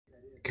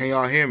Can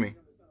y'all hear me?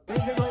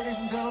 Ladies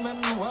and gentlemen,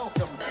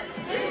 welcome.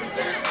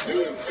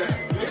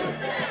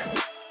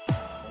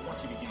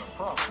 Once he became a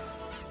pro,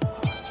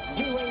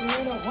 he weighed in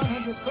at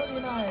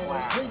 139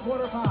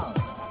 3/4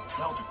 pounds.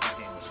 Meldrick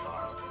became the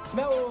star.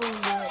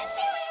 Meldrick.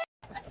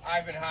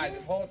 I've been high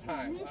this whole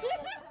time.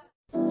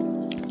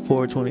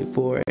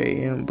 4:24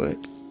 a.m. but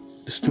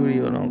the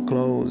studio don't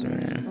close,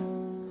 man.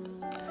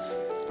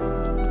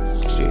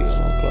 The studio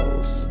don't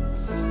close.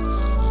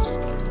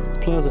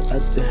 Plus,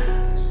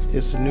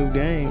 it's a new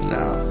game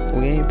now.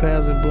 We ain't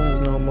passing blunts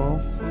no more.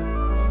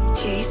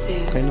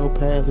 Jason, Ain't no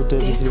passing to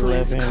this the one's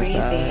left hand crazy.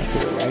 side, to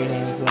the right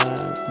hand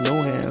side,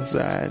 no hand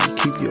side. You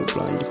keep your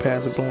blunt. You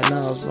pass a blunt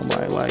now,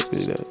 somebody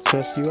likely to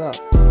test you out.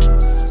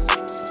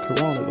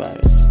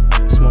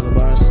 Coronavirus. Smoking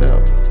by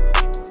yourself.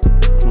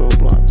 Little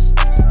blunts.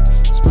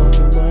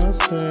 Smoking by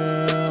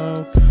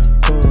yourself.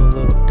 Pull a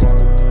little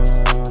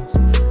blunts.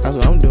 That's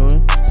what I'm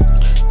doing.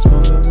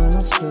 Smoking by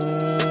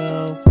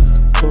myself.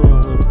 Pull a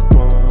little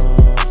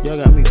blunts. Y'all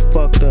got me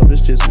fucked up.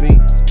 It's just me.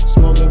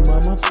 Smoking by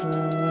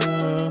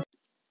myself.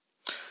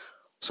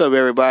 What's up,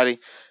 everybody?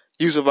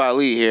 Yusuf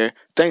Ali here.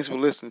 Thanks for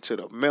listening to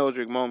the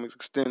Meldrick Moments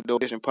Extended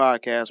Edition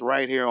podcast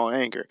right here on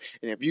Anchor.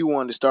 And if you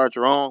want to start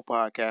your own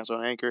podcast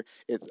on Anchor,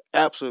 it's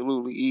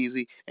absolutely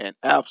easy and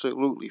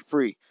absolutely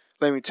free.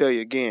 Let me tell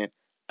you again,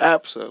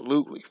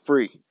 absolutely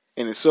free.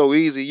 And it's so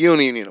easy, you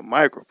don't even need a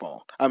microphone.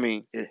 I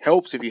mean, it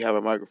helps if you have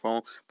a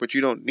microphone, but you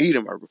don't need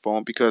a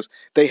microphone because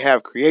they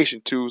have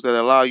creation tools that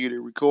allow you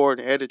to record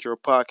and edit your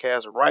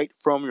podcast right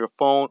from your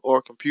phone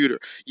or computer.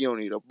 You don't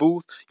need a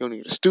booth. You don't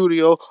need a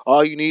studio.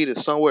 All you need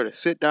is somewhere to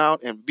sit down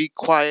and be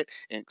quiet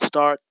and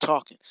start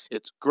talking.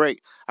 It's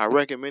great. I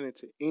recommend it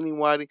to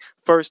anybody,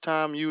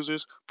 first-time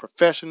users,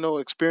 professional,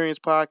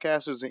 experienced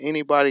podcasters, and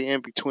anybody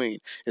in between.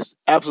 It's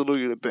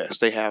absolutely the best.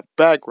 They have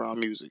background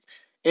music,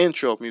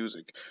 intro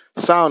music,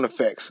 sound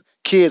effects,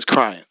 kids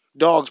crying,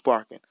 dogs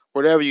barking,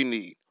 whatever you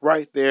need.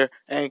 Right there,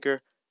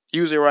 Anchor.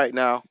 Use it right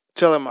now.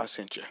 Tell them I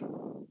sent you.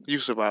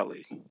 Yusuf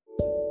Ali.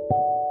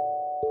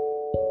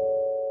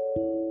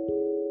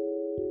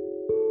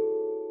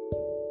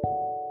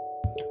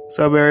 What's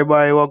up,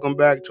 everybody? Welcome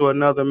back to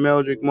another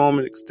Meldrick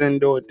Moment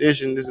Extendo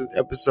edition. This is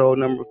episode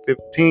number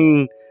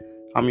 15.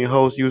 I'm your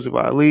host, Yusuf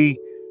Ali.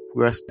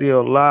 We are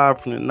still live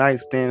from the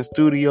Nightstand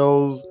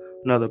Studios,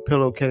 another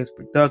Pillowcase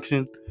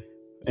production.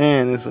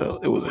 And it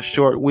was a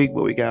short week,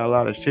 but we got a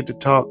lot of shit to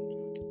talk.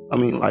 I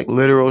mean, like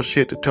literal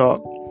shit to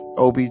talk.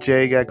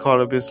 OBJ got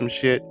caught up in some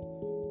shit.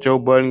 Joe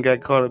Budden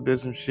got caught up in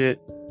some shit.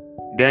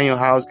 Daniel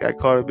House got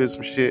caught up in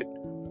some shit.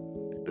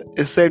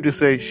 It's safe to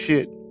say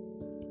shit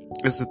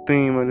is the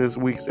theme of this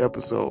week's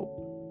episode.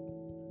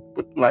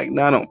 But like,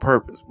 not on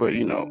purpose, but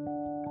you know,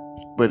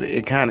 but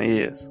it kind of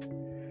is.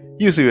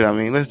 You see what I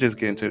mean? Let's just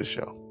get into the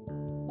show.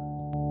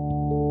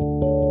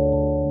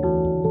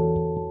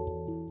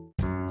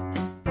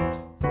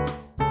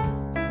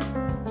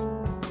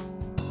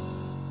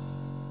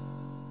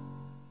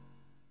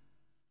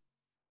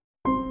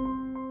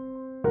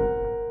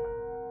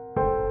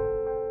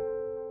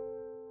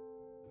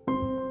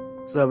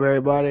 What's up,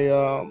 everybody?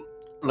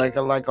 Like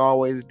I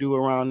always do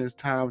around this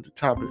time at the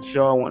top of the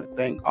show, I want to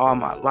thank all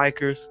my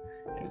likers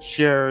and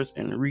sharers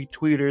and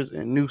retweeters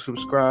and new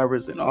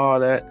subscribers and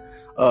all that.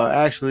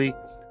 Actually,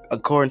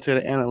 according to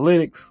the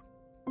analytics,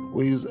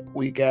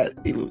 we got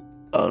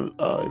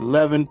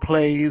 11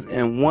 plays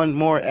and one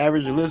more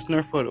average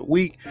listener for the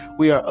week.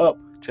 We are up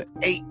to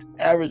 8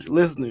 average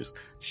listeners.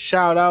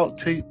 Shout out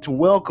to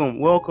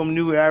welcome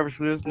new average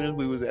listeners.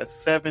 We was at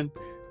 7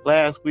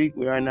 last week.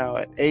 We are now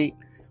at 8.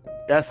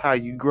 That's how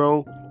you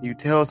grow. You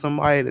tell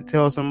somebody to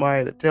tell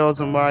somebody to tell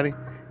somebody,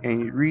 and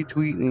you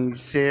retweet and you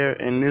share,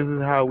 and this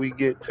is how we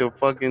get to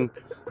fucking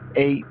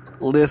 8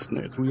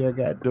 listeners. We are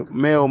got the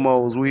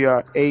Melmos. We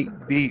are 8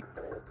 deep.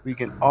 We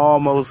can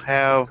almost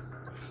have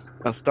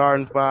a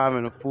starting 5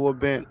 and a full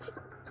bench,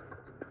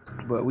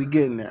 but we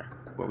getting there.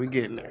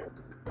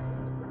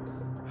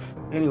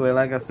 Anyway,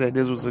 like I said,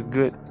 this was a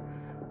good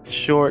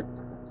short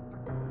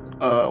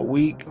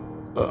week.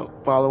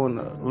 Following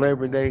the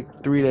Labor Day,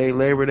 3-day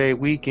Labor Day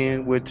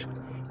weekend, which,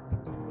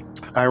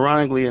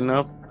 ironically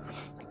enough,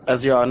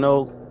 as y'all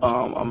know,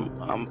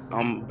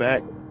 I'm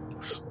back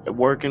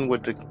working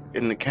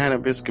in the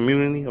cannabis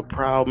community, a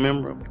proud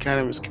member of the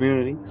cannabis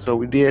community. So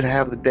we did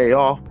have the day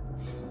off.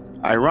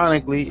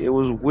 Ironically, it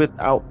was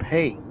without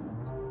pay.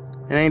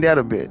 And ain't that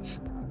a bitch?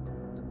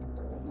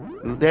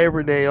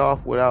 Labor Day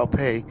off without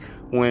pay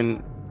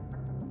when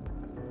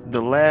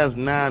the last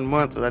 9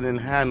 months that I didn't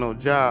have no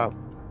job,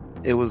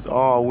 it was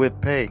all with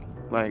pay.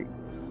 Like,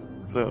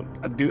 so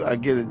I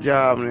get a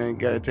job and then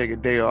gotta take a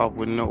day off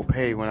with no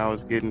pay when I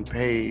was getting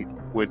paid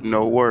with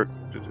no work.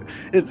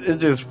 It's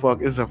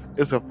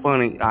a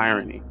funny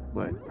irony,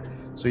 but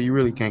so you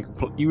really can't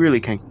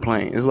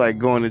complain. It's like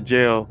going to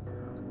jail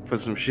for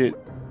some shit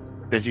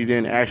that you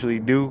didn't actually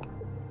do,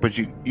 but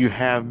you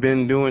have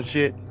been doing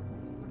shit,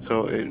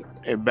 so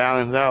it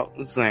balances out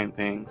the same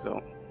thing. So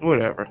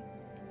whatever.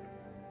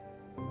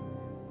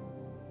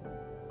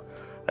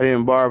 I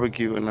didn't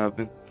barbecue or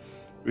nothing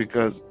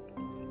because,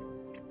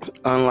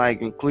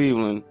 unlike in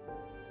Cleveland,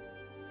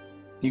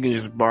 You can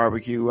just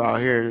barbecue out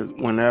here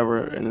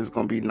whenever, and it's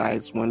gonna be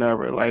nice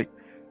whenever. Like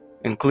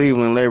in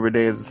Cleveland, Labor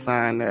Day is a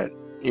sign that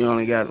you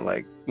only got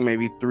like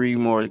maybe 3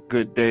 more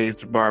good days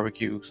to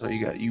barbecue. So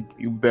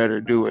you better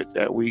do it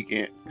that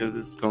weekend because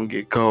it's gonna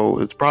get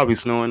cold. It's probably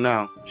snowing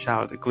now.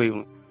 Shout out to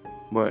Cleveland,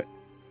 but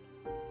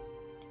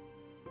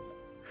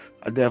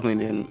I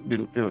definitely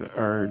didn't feel the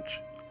urge.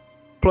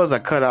 Plus, I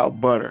cut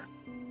out butter.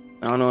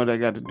 I don't know what that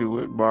got to do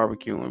with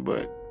barbecuing,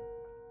 but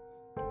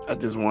I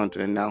just wanted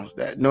to announce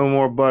that. No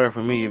more butter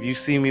for me. If you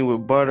see me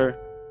with butter,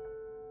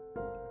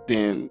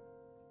 then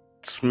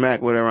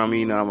smack whatever I'm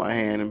eating out of my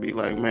hand and be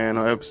like, man,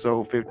 on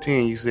episode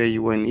 15, you said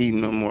you wasn't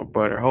eating no more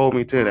butter. Hold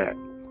me to that.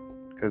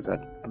 Because I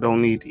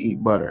don't need to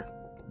eat butter.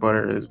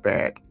 Butter is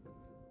bad.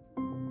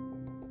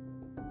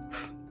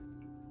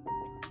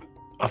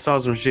 I saw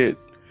some shit.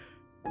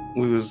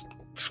 We was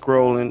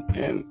scrolling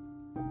and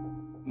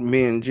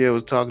me and Jill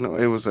was talking.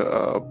 It was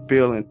a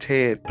Bill and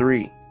Ted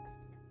 3.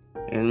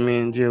 And me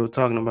and Jill was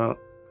talking about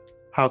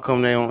how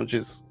come they don't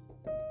just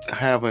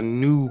have a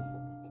new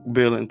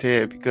Bill and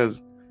Ted,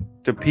 because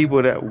the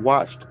people that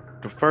watched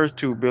the first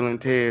 2 Bill and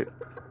Ted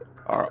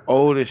are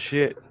old as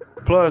shit.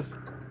 Plus,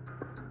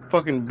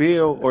 fucking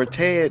Bill or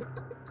Ted,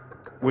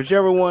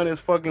 whichever one is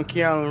fucking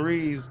Keanu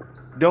Reeves,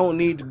 don't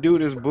need to do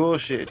this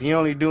bullshit. He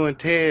only doing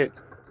Ted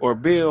or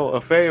Bill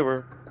a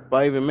favor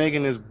by even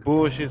making this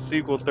bullshit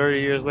sequel 30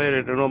 years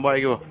later that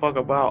nobody give a fuck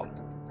about.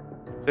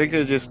 So they could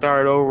have just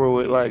started over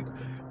with like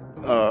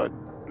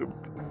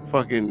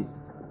fucking,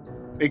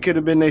 it could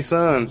have been their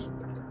sons,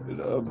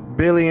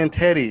 Billy and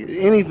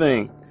Teddy,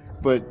 anything.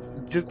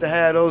 But just to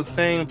have those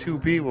same 2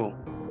 people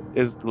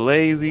is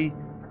lazy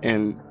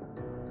and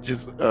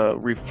just a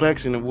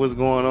reflection of what's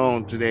going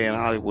on today in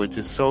Hollywood.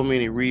 Just so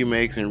many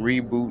remakes and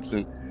reboots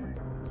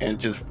and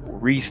just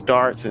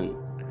restarts, and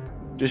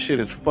this shit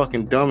is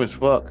fucking dumb as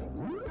fuck.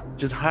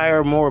 Just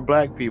hire more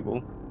black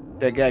people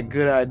that got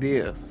good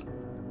ideas.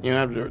 You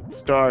don't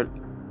have to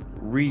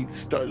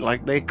restart,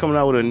 like they coming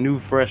out with a new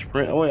Fresh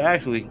Prince. Oh,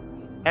 actually,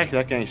 I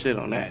can't shit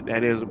on that.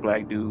 That is a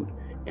black dude,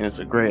 and it's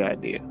a great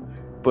idea.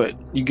 But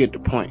you get the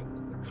point.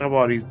 Stop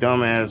all these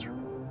dumbass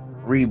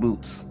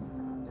reboots.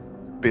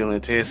 Bill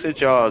and Ted,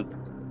 sit y'all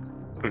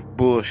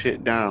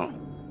bullshit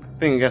down. I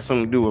think it got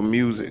something to do with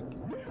music,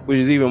 which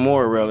is even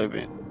more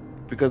irrelevant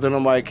because don't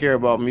nobody care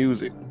about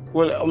music.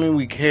 Well, I mean,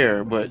 we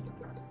care, but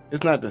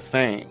it's not the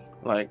same.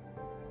 Like,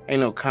 ain't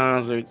no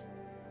concerts,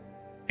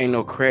 ain't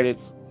no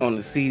credits on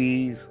the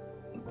CDs,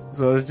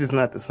 so it's just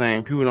not the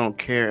same. People don't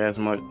care as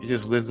much. You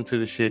just listen to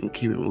the shit and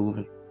keep it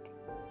moving.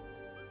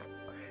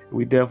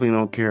 We definitely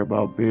don't care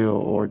about Bill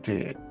or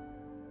Ted.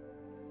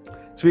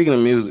 Speaking of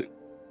music,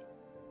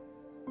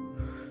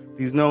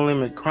 these No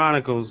Limit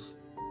Chronicles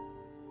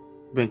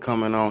been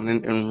coming on,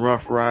 and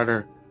Rough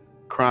Rider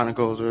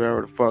Chronicles or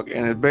whatever the fuck,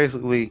 and it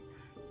basically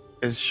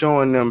is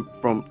showing them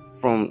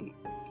from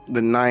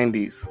the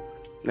 90s.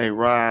 They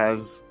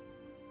rise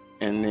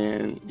and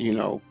then,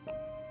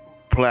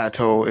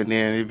 plateau and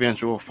then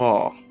eventual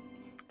fall,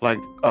 like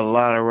a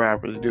lot of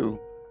rappers do.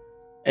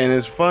 And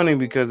it's funny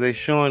because they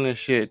showing this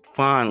shit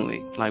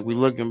fondly. Like, we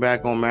looking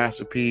back on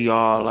Master P,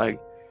 y'all, like,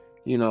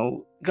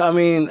 I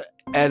mean,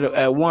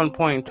 at one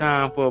point in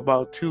time for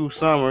about 2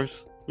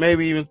 summers,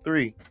 maybe even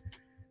 3,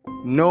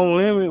 No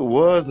Limit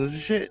was the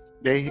shit.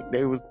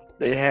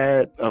 They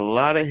had a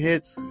lot of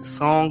hits,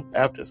 song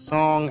after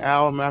song,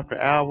 album after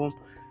album.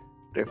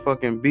 Their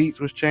fucking beats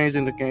was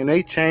changing the game.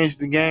 They changed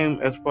the game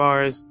as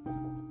far as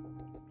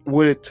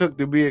what it took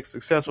to be a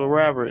successful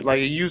rapper. Like,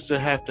 it used to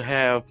have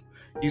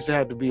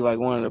to be like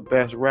one of the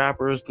best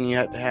rappers, and you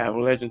had to have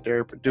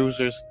legendary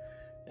producers.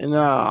 And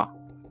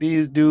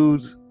these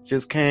dudes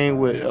just came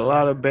with a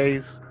lot of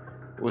bass,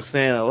 was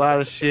saying a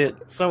lot of shit.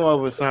 Some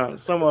of it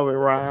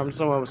rhymed,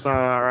 some of it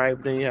sounded alright,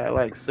 but then you had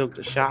like Silk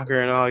the Shocker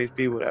and all these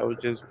people that was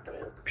just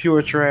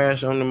pure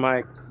trash on the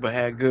mic, but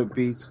had good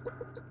beats.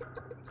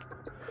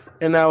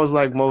 And that was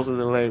like most of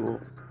the label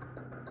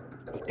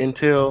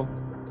until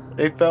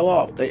they fell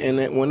off.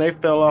 When they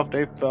fell off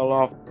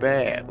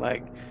bad.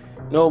 Like,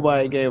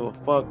 nobody gave a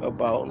fuck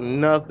about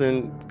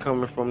nothing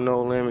coming from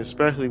No Limit,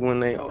 especially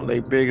when they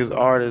biggest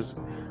artist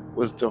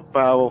was the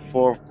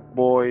 504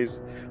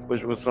 Boys,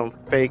 which was some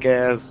fake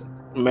ass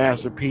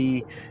Master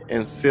P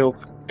and Silk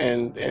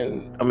and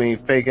I mean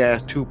fake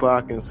ass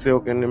Tupac and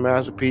Silk and the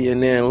Master P,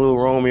 and then Lil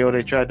Romeo.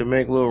 They tried to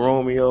make Lil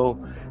Romeo,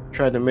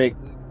 tried to make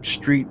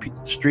street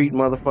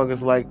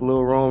motherfuckers like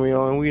Lil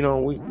Romeo, and we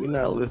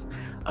not listening.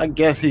 I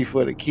guess he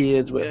for the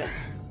kids, but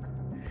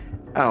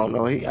I don't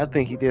know. I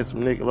think he did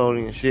some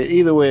Nickelodeon shit.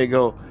 Either way it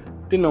go,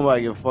 didn't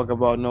nobody give a fuck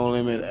about No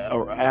Limit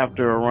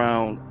after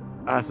around,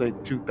 I say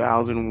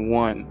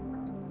 2001.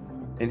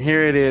 And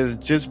here it is,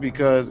 just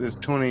because it's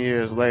 20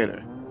 years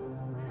later,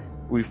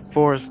 we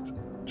forced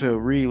to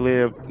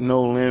relive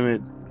No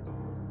Limit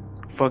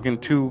fucking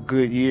 2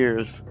 good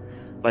years,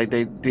 like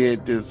they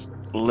did this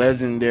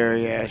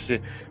legendary ass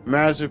shit.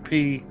 Master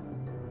P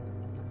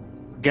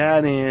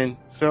got in,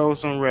 sold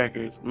some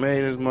records,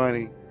 made his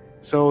money,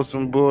 sold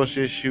some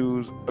bullshit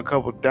shoes, a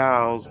couple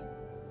dolls,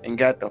 and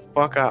got the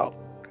fuck out.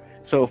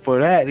 So for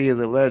that, he is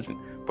a legend.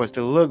 But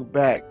to look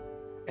back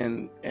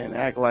and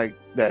act like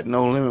that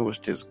No Limit was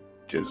just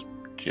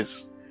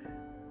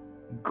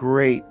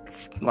great,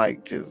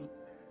 like just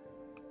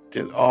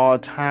all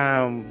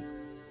time.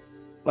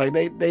 Like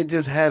they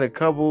just had a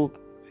couple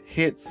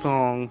hit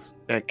songs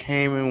that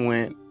came and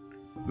went.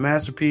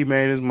 Master P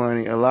made his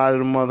money. A lot of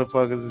the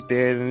motherfuckers is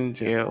dead and in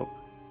jail.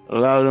 A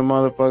lot of the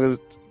motherfuckers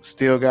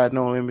still got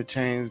No Limit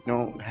chains,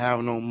 don't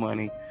have no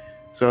money.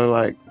 So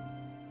like,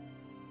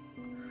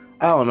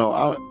 I don't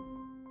know.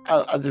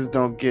 I just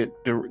don't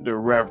get the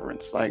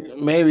reverence. Like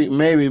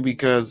maybe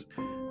because,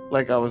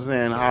 like I was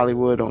saying,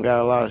 Hollywood don't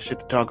got a lot of shit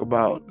to talk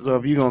about. So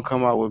if you're gonna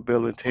come out with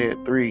Bill and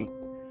Ted 3,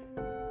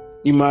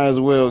 you might as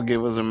well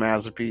give us a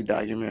Master P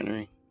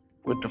documentary.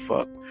 What the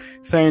fuck?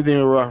 Same thing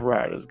with Rough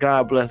Riders.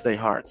 God bless their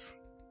hearts.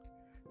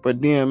 But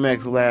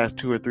DMX's last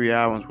 2 or 3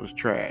 albums was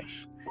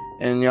trash.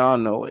 And y'all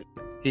know it.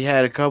 He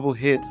had a couple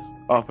hits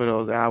off of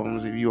those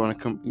albums. If you want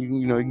to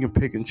you can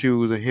pick and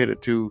choose a hit or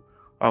two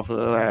off of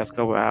the last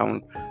couple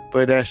albums.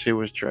 But that shit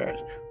was trash.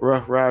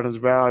 Rough Riders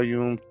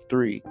Volume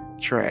 3,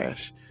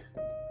 trash.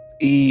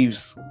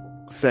 Eve's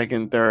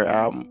second, third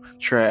album,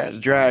 trash.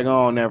 Drag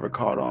On never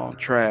caught on,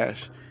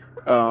 trash.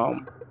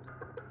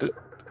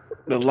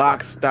 The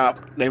Lock Stop,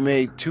 they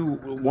made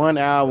one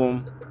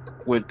album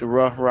with the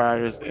Rough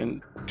Riders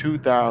in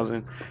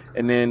 2000,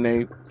 and then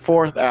their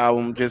fourth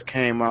album just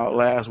came out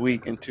last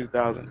week in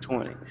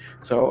 2020.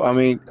 So I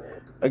mean,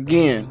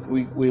 again,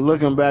 we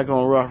looking back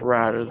on Rough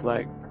Riders,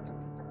 like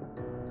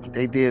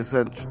they did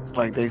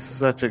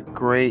such a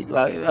great,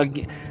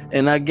 like,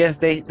 and I guess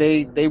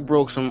they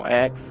broke some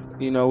acts.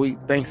 We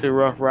thanks to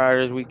Rough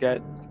Riders, we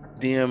got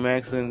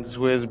DMX and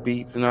Swizz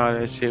Beatz and all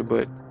that shit,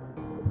 but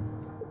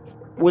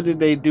what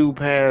did they do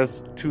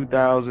past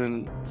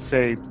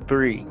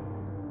 2003?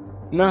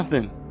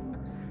 Nothing.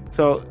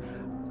 So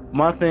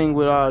my thing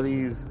with all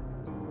these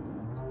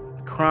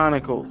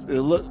chronicles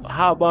is, look,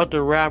 how about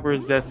the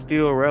rappers that's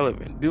still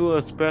relevant? Do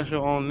a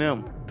special on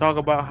them. Talk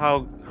about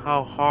how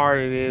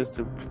hard it is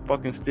to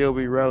fucking still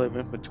be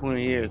relevant for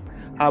 20 years.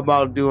 How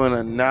about doing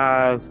a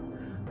Nas,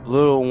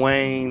 Lil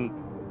Wayne,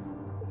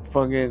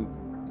 fucking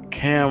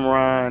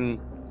Cameron,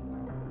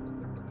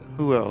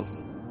 who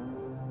else?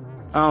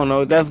 I don't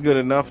know. That's good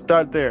enough.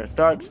 Start there.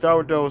 Start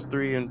with those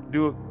 3 and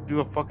do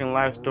a fucking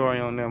life story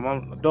on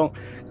them. Don't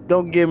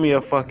give me a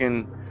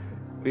fucking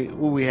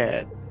what we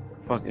had,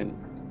 fucking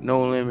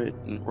No Limit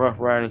and Rough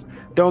Riders.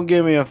 Don't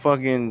give me a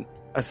fucking.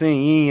 I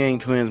seen Yin Yang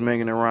Twins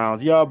making the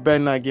rounds. Y'all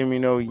better not give me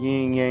no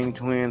Yin Yang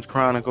Twins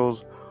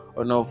Chronicles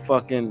or no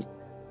fucking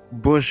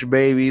Bush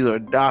Babies or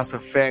Das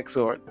Effects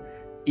or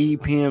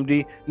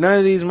EPMD. None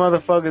of these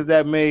motherfuckers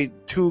that made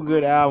 2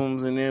 good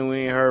albums and then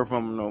we ain't heard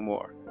from them no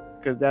more.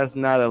 Because that's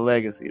not a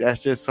legacy. That's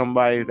just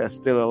somebody that's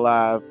still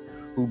alive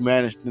who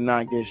managed to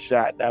not get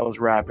shot that was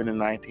rapping in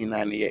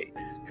 1998.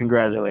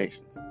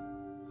 Congratulations.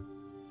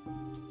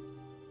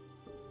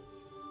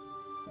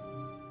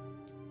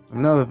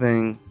 Another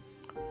thing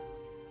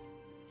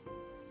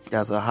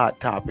that's a hot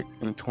topic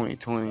in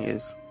 2020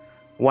 is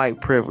white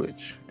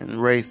privilege and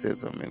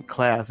racism and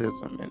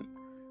classism and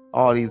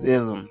all these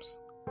isms.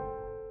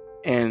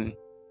 And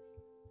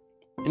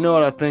you know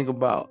what I think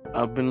about?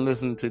 I've been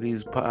listening to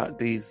these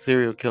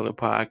serial killer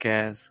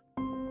podcasts,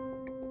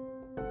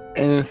 and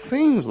it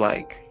seems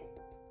like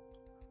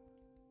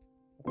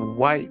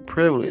white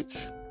privilege,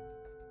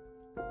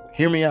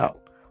 hear me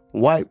out,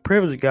 white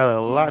privilege got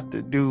a lot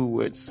to do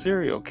with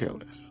serial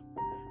killers,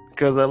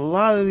 because a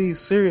lot of these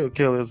serial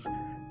killers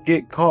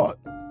get caught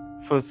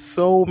for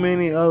so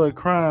many other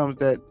crimes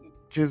that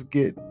just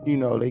get,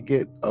 they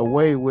get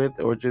away with,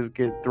 or just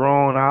get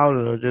thrown out,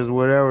 or just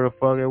whatever the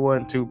fuck. It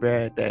wasn't too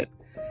bad that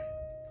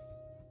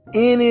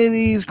any of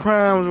these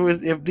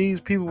crimes, if these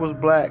people was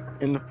black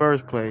in the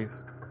first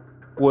place,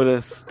 would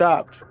have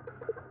stopped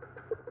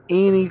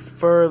any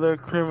further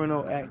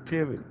criminal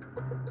activity.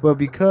 But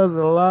because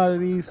a lot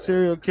of these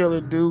serial killer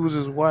dudes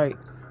is white,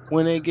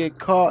 when they get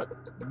caught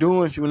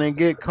when they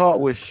get caught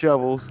with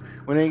shovels,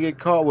 when they get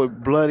caught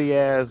with bloody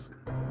ass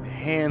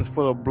hands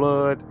full of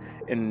blood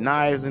and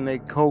knives in their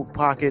coat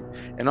pocket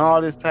and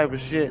all this type of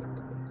shit,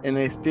 and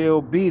they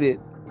still beat it,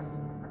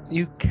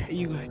 you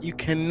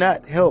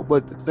cannot help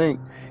but to think,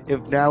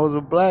 if that was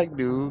a black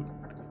dude,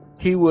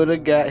 he would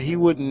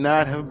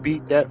not have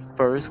beat that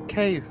first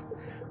case.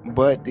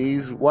 But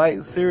these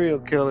white serial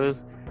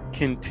killers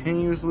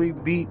continuously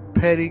beat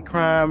petty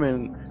crime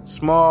and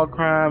small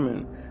crime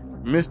and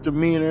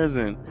misdemeanors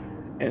and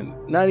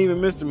not even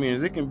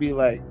misdemeanors. It can be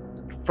like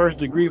first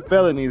degree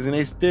felonies, and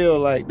they still,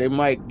 like, they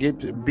might get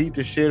to beat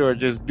the shit or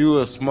just do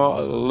a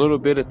little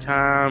bit of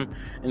time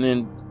and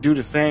then do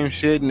the same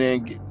shit and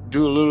then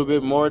do a little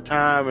bit more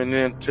time, and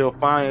then till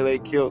finally they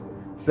killed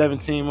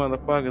 17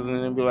 motherfuckers,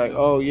 and then be like,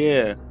 oh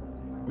yeah,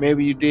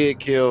 maybe you did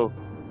kill,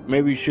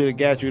 maybe you should have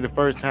got you the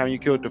first time you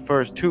killed the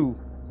first 2.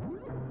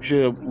 We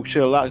should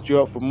have locked you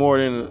up for more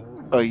than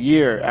a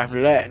year after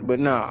that.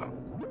 But nah.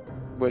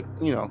 But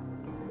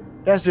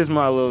that's just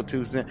my little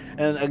 2 cents.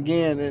 And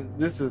again,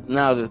 this is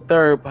now the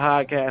 3rd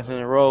podcast in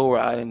a row where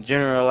I done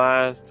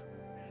generalized.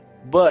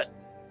 But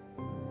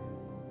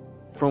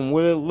from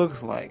what it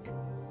looks like,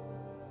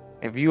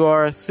 if you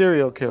are a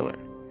serial killer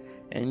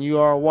and you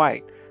are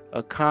white,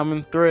 a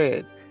common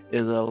thread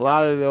is a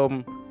lot of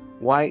them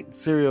white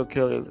serial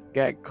killers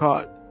got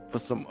caught for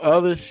some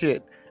other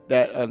shit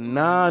that a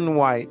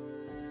non-white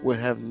would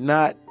have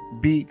not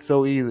beat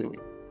so easily.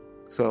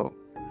 So,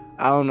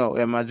 I don't know.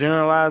 Am I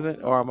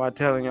generalizing or am I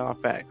telling y'all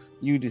facts?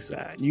 You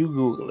decide. You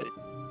Google it.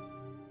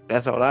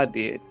 That's all I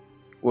did.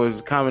 Was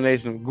a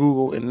combination of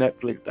Google and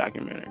Netflix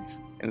documentaries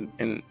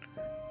and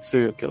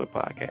serial killer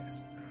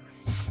podcasts.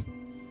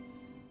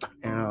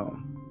 And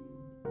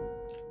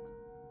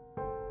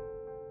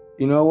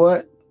you know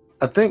what?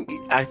 I think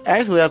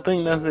that's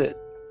it.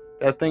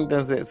 I think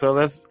that's it. So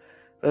let's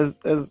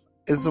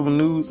it's some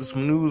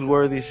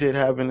newsworthy shit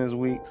happened this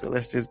week. So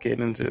let's just get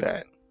into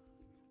that.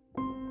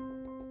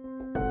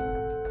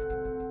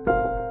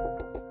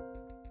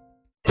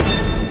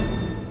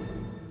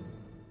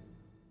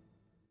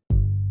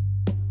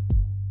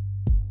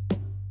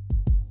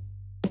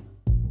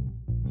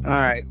 All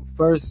right,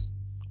 first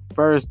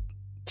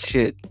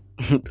shit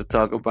to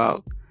talk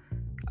about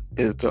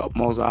is the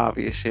most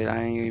obvious shit.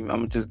 I'm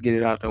gonna just get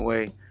it out the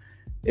way.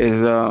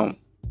 Is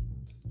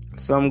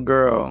some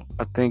girl,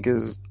 I think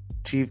is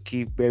Chief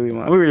Keef baby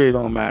mom. It really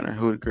don't matter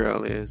who the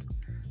girl is.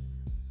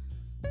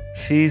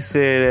 She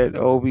said that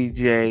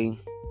OBJ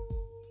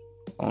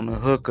on the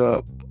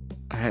hookup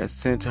had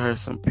sent her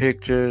some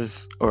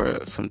pictures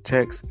or some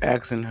text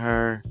asking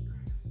her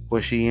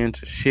was she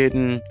into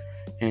shitting,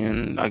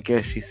 and I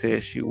guess she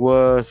said she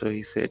was, so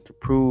he said to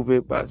prove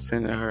it by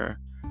sending her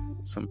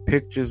some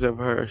pictures of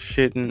her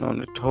shitting on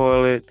the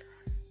toilet,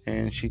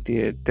 and she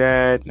did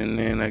that, and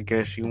then I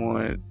guess she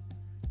wanted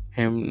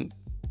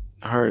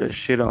her to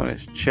shit on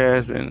his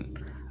chest,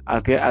 and I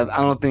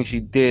don't think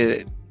she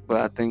did it, but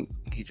I think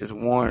he just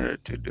wanted her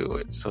to do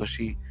it. So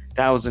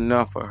that was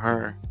enough for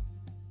her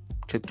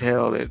to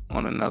tell it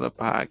on another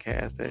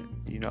podcast that,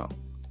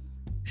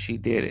 she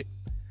did it.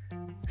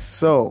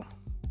 So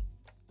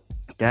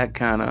that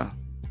kind of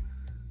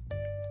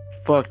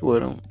fucked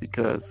with him,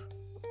 because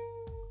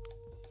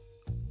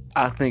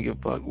I think it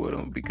fucked with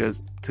him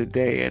because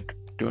today,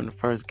 during the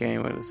first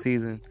game of the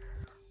season,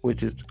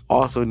 which is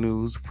also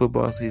news,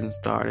 football season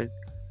started,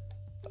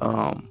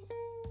 and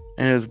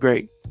it was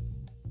great.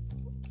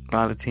 A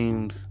lot of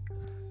teams,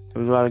 there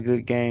was a lot of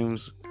good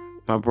games.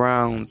 My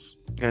Browns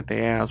got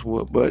their ass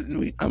whooped, but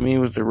it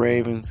was the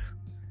Ravens.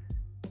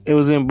 It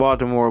was in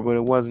Baltimore, but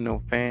it wasn't no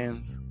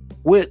fans,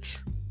 which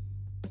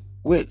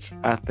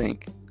I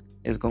think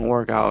is going to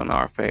work out in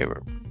our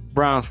favor.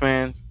 Browns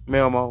fans,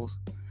 Melmos.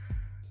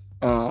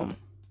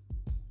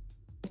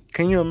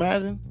 Can you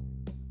imagine?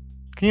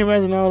 Can you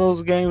imagine all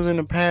those games in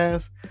the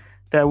past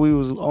that we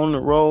was on the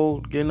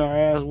road getting our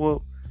ass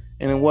whooped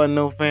and there wasn't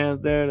no fans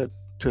there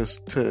to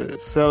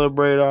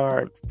celebrate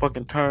our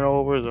fucking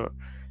turnovers or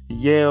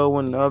yell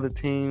when the other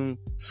team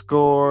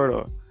scored,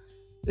 or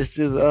it's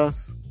just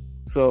us?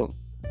 So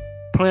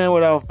playing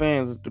without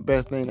fans is the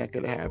best thing that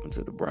could have happened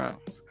to the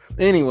Browns.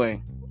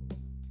 Anyway,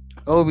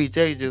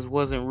 OBJ just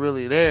wasn't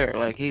really there.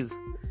 Like he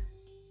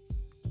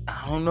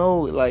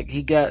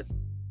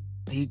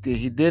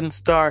didn't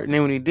start, and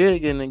then when he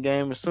did get in the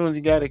game, as soon as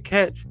he got a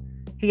catch,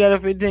 he got a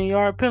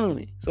 15-yard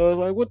penalty. So it's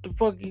like, what the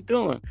fuck he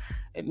doing?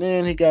 And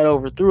then he got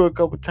overthrew a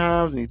couple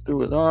times, and he threw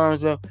his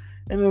arms up,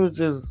 and it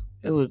just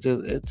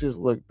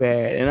looked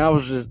bad. And I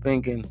was just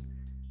thinking,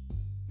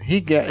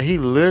 he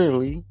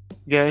literally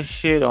got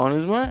shit on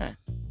his mind,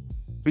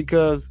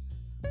 because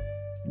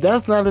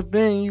that's not a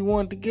thing you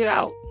want to get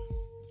out.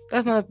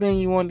 That's not a thing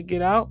you want to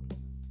get out.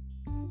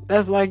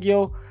 That's like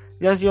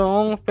that's your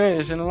own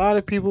fetish, and a lot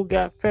of people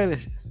got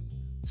fetishes.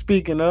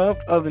 Speaking of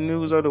other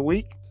news of the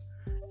week,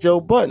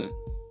 Joe Budden.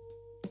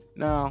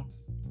 Now,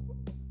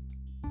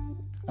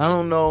 I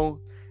don't know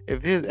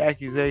if his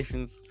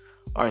accusations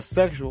are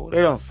sexual.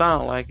 They don't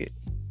sound like it.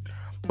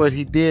 But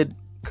he did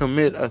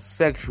commit a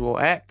sexual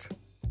act,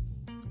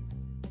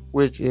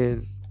 which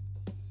is,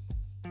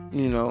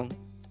 I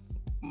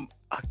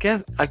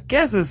guess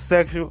it's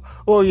sexual.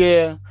 Well,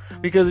 yeah,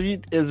 because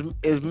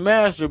it's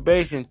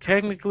masturbation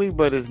technically,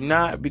 but it's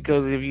not,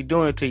 because if you're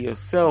doing it to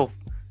yourself,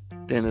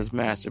 then it's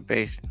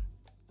masturbation.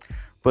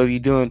 But if you're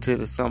doing it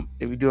to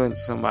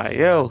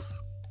somebody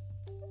else,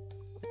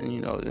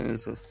 then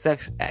it's a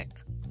sex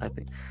act. I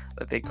think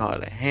that they call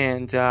it a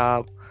hand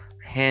job,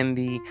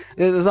 handy.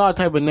 There's all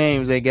type of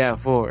names they got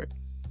for it.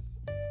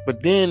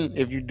 But then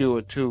if you do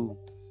it to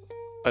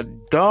a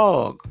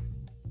dog,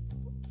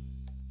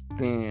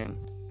 then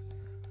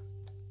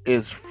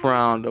is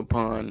frowned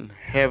upon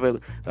heavily,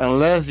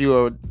 unless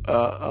you're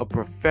a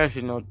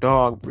professional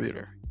dog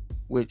breeder,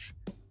 which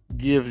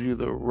gives you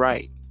the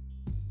right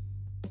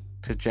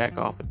to jack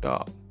off a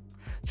dog.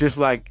 Just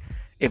like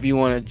if you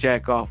want to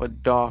jack off a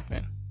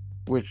dolphin,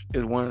 which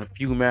is one of the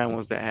few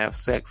mammals that have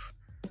sex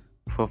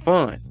for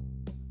fun.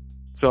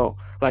 So,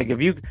 like, if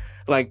you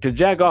to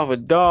jack off a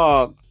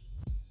dog,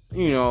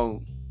 he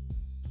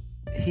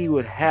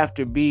would have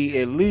to be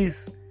at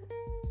least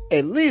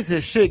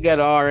his shit got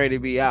to already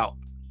be out.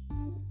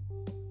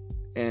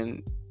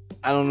 And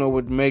I don't know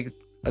what makes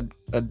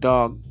a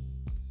dog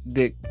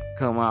dick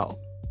come out.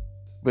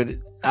 But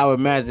I would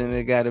imagine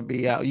it got to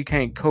be out. You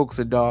can't coax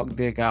a dog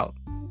dick out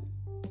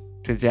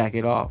to jack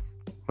it off.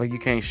 Like, you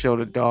can't show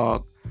the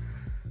dog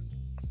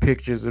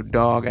pictures of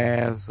dog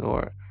ass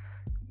or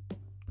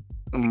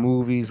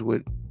movies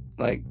with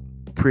like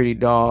pretty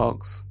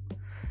dogs.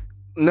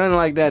 Nothing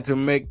like that to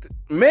make.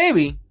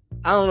 Maybe,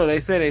 I don't know. They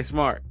say they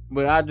smart,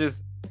 but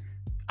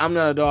I'm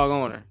not a dog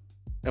owner.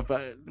 If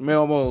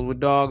male mode with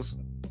dogs,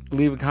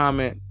 leave a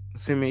comment,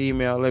 send me an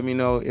email, let me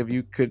know if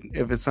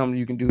it's something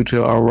you can do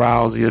to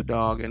arouse your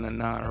dog in a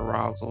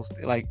non-arousal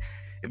state. Like,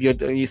 if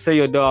you say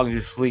your dog is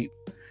asleep,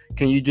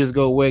 can you just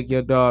go wake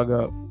your dog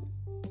up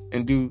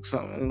and do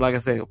something, like I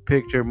say, a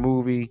picture,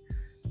 movie,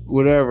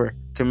 whatever,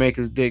 to make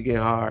his dick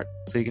get hard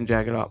so you can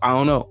jack it off? I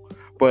don't know.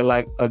 But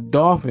like a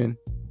dolphin,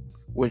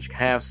 which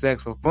have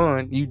sex for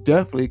fun, you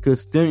definitely could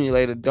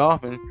stimulate a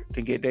dolphin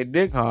to get their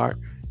dick hard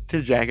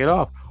to jack it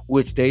off,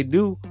 which they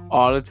do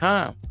all the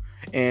time.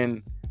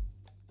 And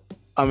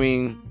I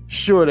mean,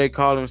 sure, they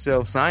call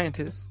themselves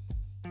scientists.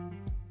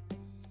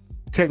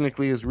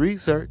 Technically, it's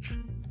research.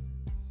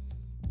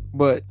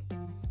 But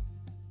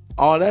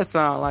all that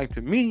sounds like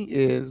to me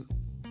is,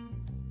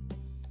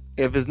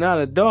 if it's not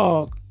a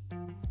dog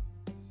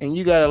and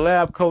you got a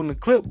lab coat and a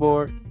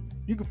clipboard,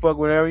 you can fuck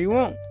whatever you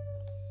want.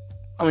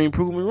 I mean,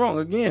 prove me wrong.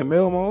 Again,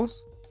 Melmos,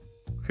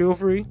 feel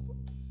free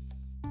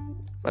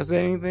if I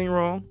say anything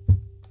wrong.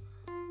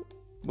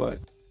 But,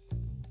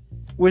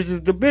 which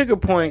is the bigger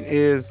point,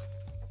 is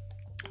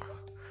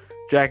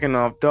jacking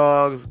off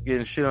dogs,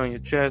 getting shit on your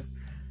chest.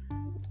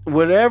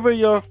 Whatever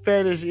your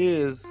fetish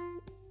is,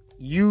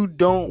 you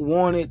don't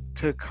want it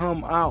to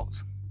come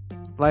out.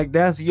 Like,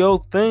 that's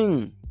your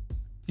thing.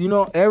 You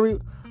know,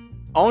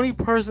 only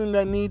person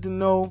that need to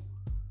know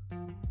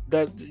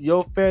that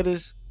your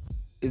fetish,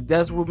 if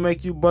that's what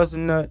make you bust a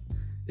nut,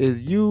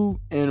 is you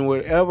and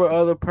whatever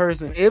other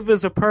person, if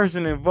it's a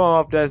person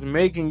involved that's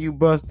making you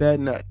bust that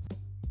nut.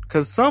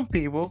 Because some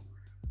people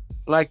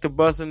like to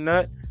bust a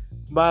nut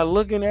by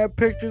looking at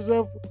pictures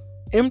of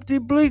empty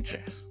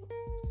bleachers.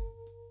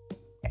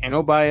 Ain't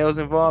nobody else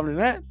involved in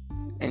that,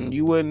 and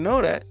you wouldn't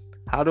know that.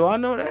 How do I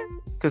know that?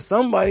 Because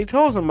somebody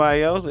told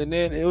somebody else, and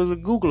then it was a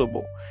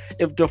Googleable.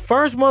 If the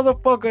first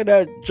motherfucker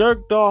that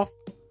jerked off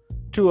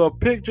to a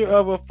picture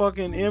of a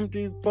fucking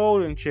empty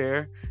folding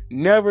chair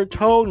never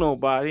told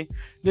nobody,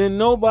 then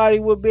nobody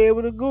would be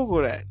able to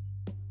Google that.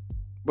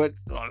 But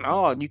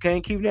no, you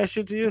can't keep that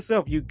shit to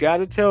yourself. You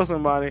gotta tell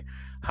somebody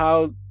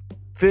how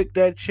thick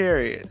that chair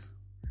is,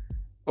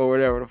 or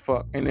whatever the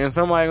fuck. And then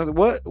somebody goes,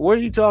 what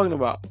are you talking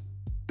about?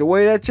 The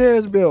way that chair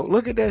is built,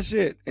 look at that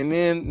shit. And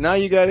then now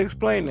you gotta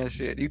explain that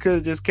shit. You could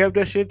have just kept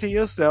that shit to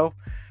yourself,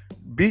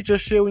 beat your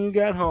shit when you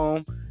got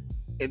home,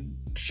 and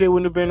shit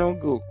wouldn't have been on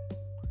Google.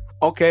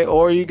 Okay,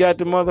 or you got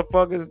the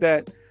motherfuckers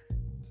that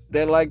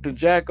like to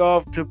jack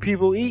off to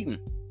people eating.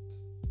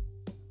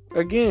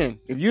 Again,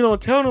 if you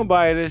don't tell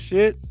nobody this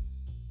shit,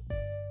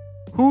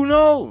 who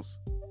knows?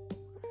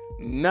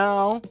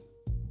 Now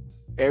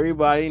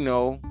everybody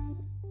know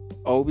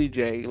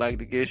OBJ like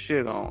to get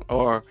shit on,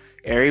 or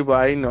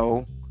everybody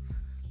know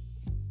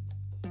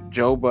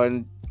Joe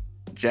Budden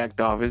jacked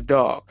off his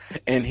dog,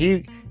 and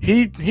he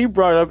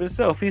brought it up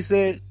himself. He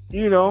said,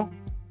 you know,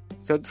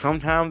 so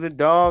sometimes the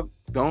dog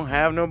don't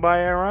have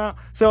nobody around.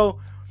 So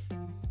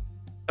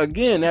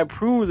again, that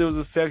proves it was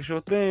a sexual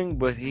thing,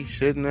 but he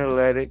shouldn't have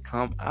let it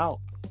come out.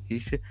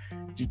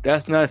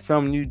 That's not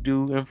something you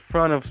do in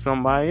front of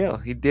somebody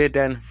else. He did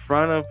that in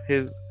front of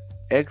his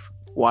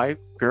ex-wife,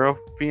 girl,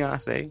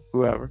 fiance,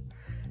 whoever,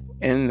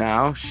 and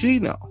now she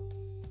know.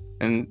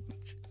 And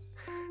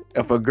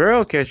if a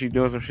girl catch you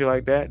doing some shit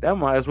like that, that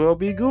might as well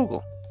be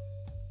Google.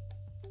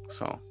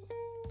 So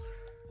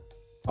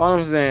all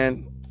I'm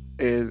saying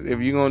is,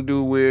 if you're gonna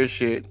do weird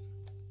shit,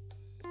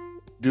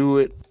 do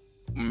it.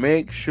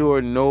 Make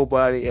sure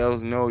nobody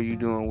else know you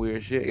doing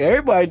weird shit.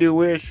 Everybody do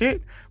weird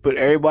shit, but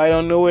everybody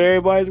don't know what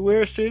everybody's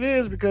weird shit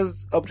is,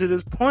 because up to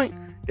this point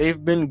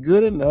they've been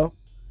good enough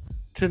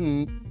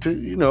to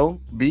you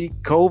know, be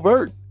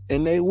covert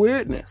in their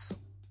weirdness.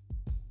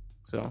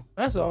 So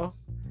that's all.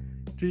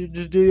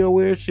 Just do your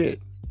weird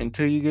shit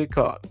until you get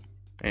caught,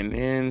 and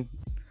then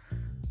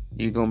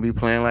you're gonna be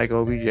playing like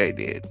OBJ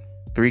did.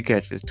 3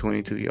 catches,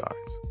 22 yards.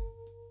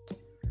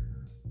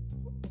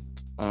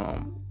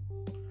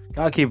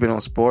 Gotta keep it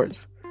on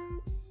sports.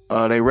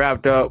 They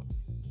wrapped up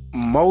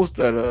most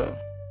of the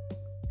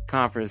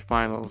conference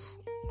finals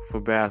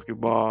for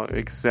basketball,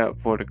 except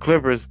for the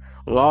Clippers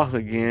lost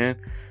again,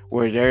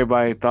 whereas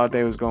everybody thought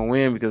they was gonna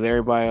win, because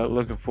everybody was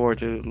looking forward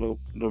to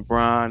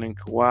LeBron and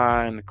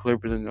Kawhi and the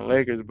Clippers and the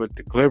Lakers. But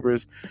the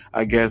Clippers,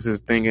 I guess,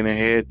 is thinking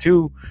ahead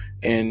too,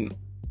 and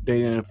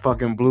they done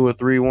fucking blew a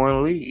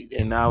 3-1 lead,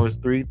 and now it's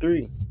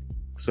 3-3.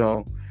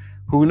 So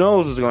who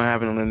knows what's gonna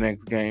happen in the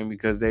next game,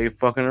 because they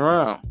fucking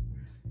around.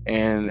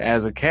 And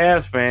as a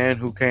Cavs fan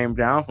who came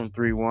down from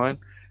 3-1,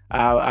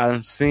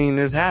 I've seen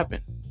this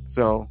happen.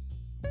 So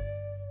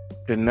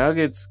the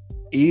Nuggets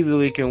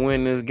easily can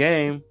win this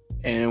game,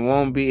 and it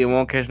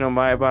won't catch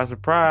nobody by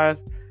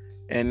surprise.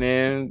 And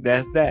then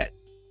that's that.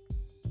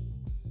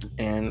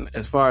 And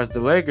as far as the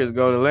Lakers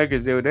go, the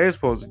Lakers did what they're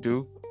supposed to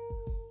do.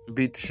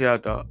 beat the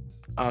shit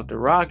out the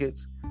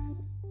Rockets,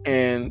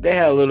 and they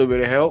had a little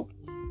bit of help,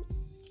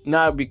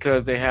 not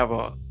because they have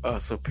a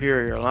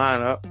superior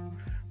lineup,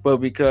 but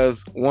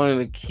because one of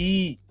the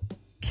key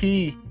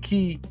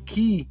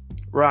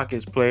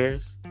Rockets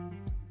players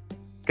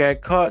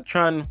got caught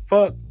trying to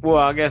fuck. Well,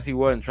 I guess he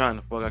wasn't trying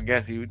to fuck. I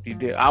guess he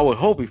did. I would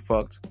hope he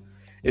fucked.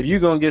 If you're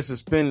gonna get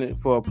suspended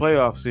for a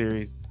playoff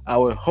series, I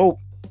would hope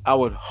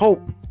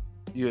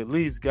you at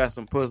least got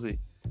some pussy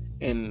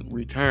in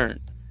return.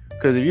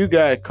 Because if you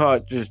got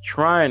caught just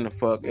trying to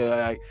fuck,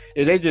 like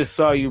if they just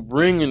saw you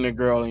bringing the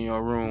girl in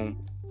your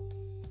room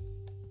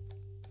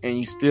and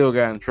you still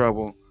got in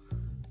trouble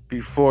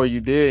before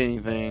you did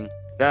anything,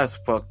 that's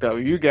fucked up.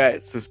 If you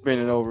got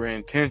suspended over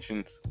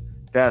intentions,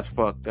 that's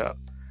fucked up.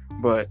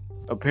 But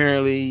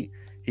apparently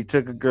he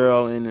took a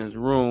girl in his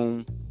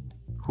room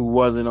who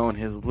wasn't on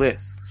his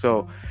list.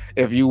 So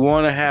if you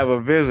want to have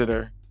a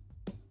visitor,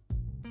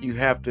 you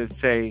have to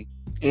say,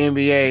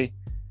 NBA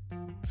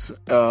this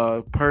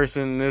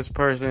person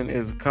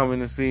is coming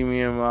to see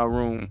me in my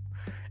room.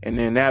 And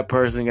then that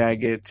person got to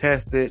get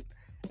tested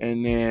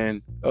and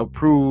then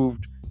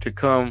approved to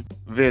come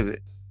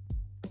visit.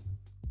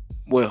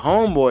 What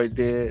Homeboy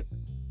did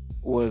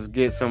was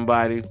get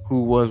somebody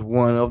who was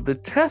one of the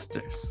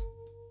testers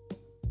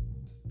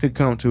to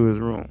come to his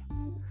room,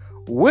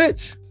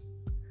 which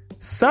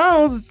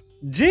sounds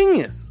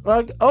genius.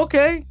 Like,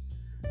 okay,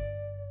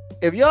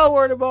 if y'all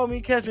worried about me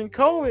catching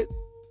COVID,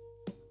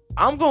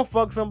 I'm gonna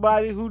fuck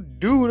somebody who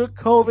do the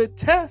COVID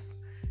test.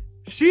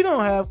 She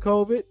don't have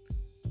COVID,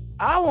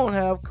 I won't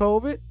have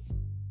COVID.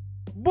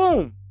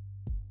 Boom.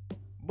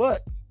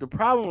 But the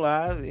problem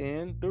lies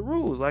in the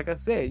rules. Like I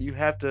said, you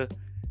have to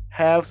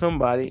have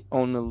somebody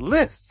on the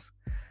list.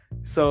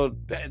 So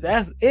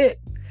that's it.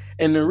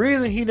 And the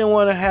reason he didn't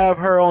want to have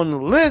her on the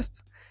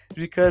list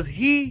is because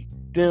he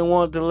didn't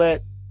want to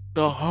let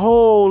the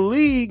whole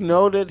league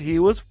know that he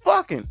was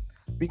fucking.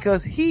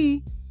 Because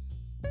he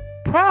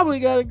probably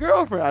got a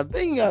girlfriend. I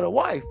think he got a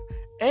wife.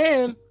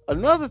 And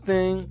another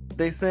thing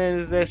they saying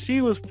is that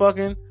she was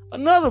fucking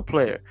another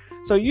player.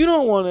 So you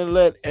don't want to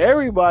let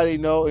everybody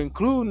know,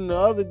 including the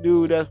other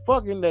dude that's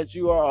fucking, that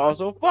you are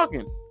also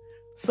fucking.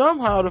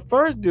 Somehow the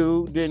first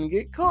dude didn't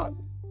get caught.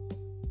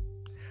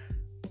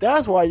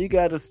 That's why you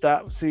got to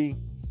stop. See,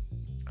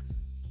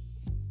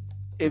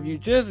 if you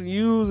just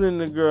using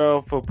the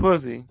girl for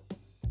pussy,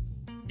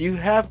 you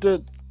have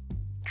to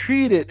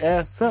treat it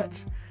as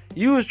such.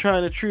 You was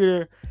trying to treat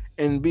her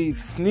and be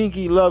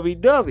sneaky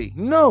lovey-dovey.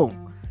 No.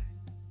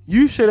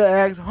 You should have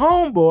asked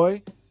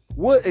Homeboy,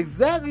 what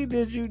exactly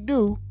did you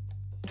do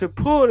to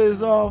pull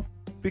this off?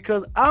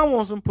 Because I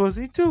want some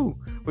pussy too.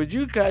 But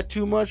you got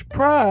too much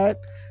pride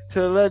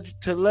to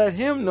let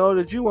him know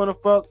that you want to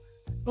fuck.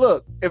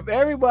 Look, if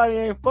everybody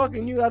ain't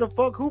fucking, you gotta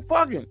fuck who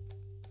fucking.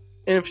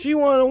 And if she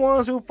one of the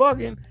ones who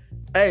fucking,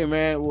 hey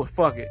man, well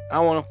fuck it. I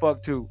want to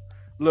fuck too.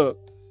 Look,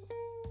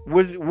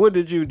 what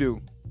did you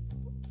do?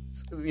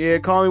 Yeah,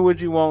 call me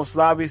what you want,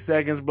 sloppy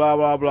seconds, blah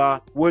blah blah.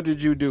 What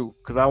did you do?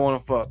 Because I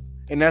want to fuck.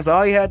 And that's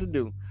all he had to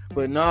do.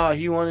 But no,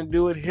 he wanted to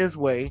do it his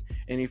way,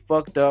 and he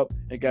fucked up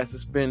and got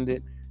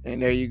suspended,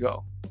 and there you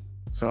go.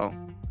 So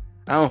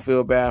I don't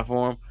feel bad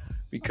for him,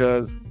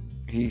 because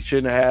he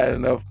shouldn't have had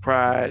enough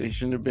pride. He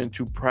shouldn't have been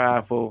too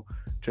prideful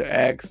to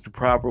act the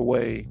proper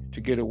way to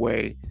get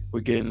away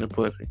with getting the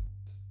pussy.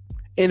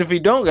 And if he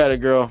don't got a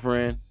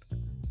girlfriend,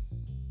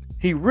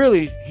 he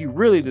really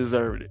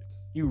deserved it.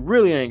 You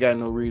really ain't got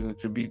no reason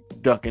to be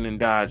ducking and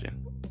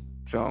dodging.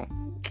 So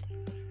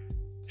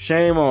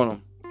shame on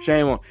him.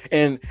 Shame on.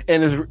 And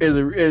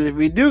if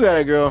we do got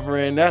a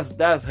girlfriend,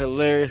 that's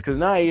hilarious, because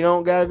now you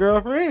don't got a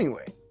girlfriend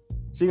anyway.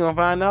 She gonna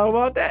find out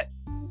about that.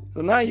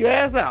 So now you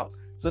ass out.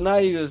 So now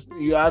you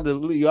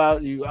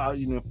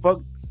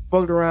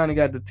fucked around and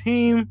got the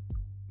team,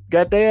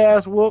 got their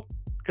ass whooped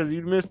because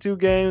you missed 2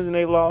 games and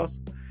they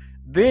lost.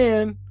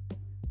 Then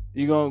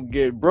you gonna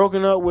get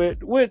broken up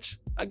with, which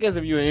I guess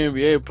if you're an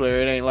NBA player,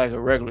 it ain't like a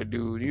regular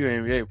dude. You're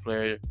an NBA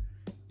player,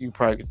 you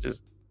probably could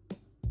just.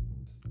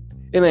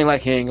 It ain't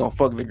like he ain't gonna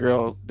fuck the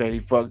girl that he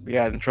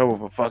got in trouble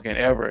for fucking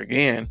ever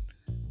again.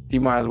 He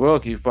might as well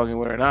keep fucking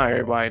with her now.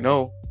 Everybody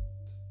know.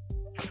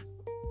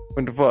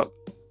 What the fuck?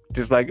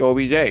 Just like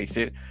OBJ.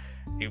 Shit.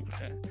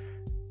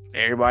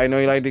 Everybody know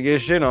you like to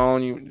get shit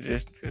on. You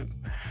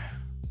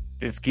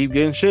just keep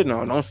getting shit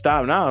on. Don't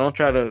stop now. Don't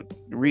try to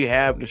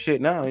rehab the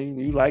shit now.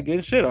 You like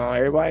getting shit on.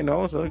 Everybody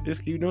knows, so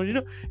just keep doing what you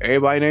do.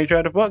 Everybody know you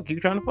try to fuck.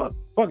 Keep trying to fuck.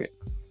 Fuck it.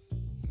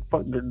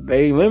 Fuck.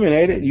 They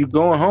eliminated. You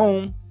going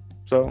home.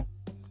 So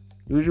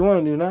do what you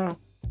want to do now.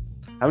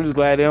 I'm just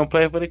glad they don't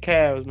play for the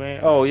Cavs, man.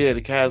 Oh yeah,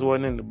 the Cavs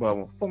wasn't in the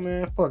bubble. Oh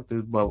man, fuck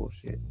this bubble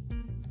shit.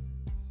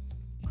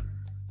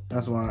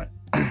 That's why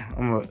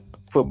I'm a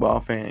football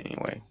fan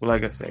anyway. But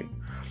like I say,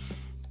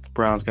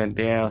 Browns got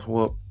their ass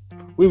whooped.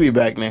 We'll be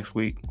back next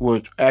week,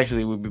 which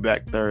actually we'll be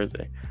back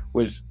Thursday,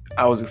 which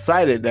I was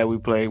excited that we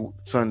played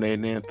Sunday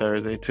and then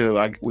Thursday till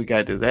we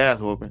got this ass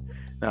whooping.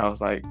 And I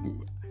was like,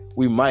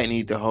 we might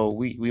need the whole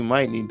week. We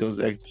might need those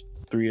extra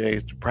 3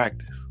 days to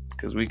practice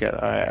because we got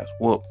our ass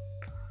whooped.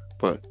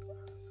 But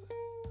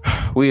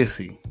we'll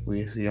see.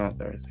 We'll see on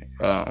Thursday.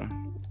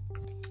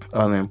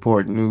 Other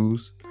important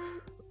news.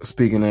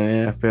 Speaking of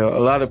the NFL, a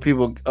lot of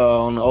people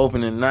on the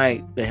opening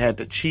night, they had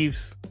the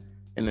Chiefs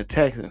and the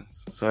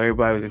Texans. So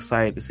everybody was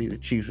excited to see the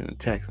Chiefs and the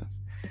Texans.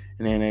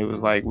 And then they was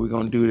like, we're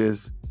going to do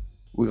this.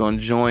 We're going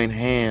to join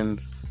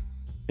hands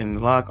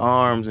and lock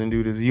arms and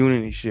do this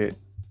unity shit.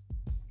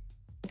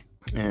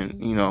 And,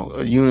 you know,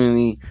 a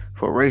unity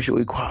for racial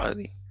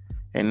equality.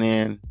 And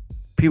then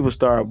people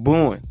started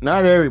booing.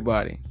 Not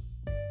everybody.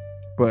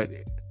 But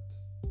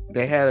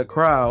they had a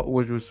crowd,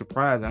 which was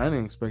surprising. I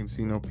didn't expect to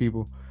see no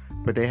people.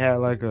 But they had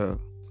like I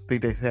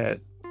think they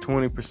had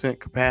 20%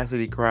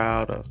 capacity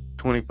crowd or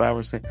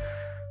 25%.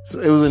 So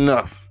it was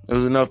enough. It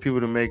was enough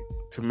people to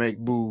make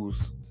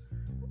boos.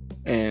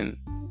 And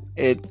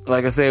it,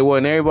 like I said, it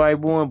wasn't everybody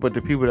booing, but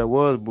the people that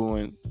was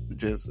booing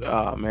just,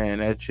 oh man,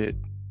 that shit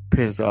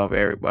pissed off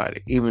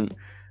everybody. Even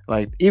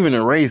the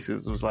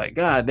racists was like,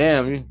 God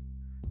damn,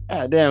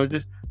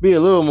 just be a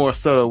little more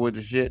subtle with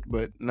the shit.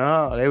 But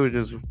no, they were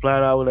just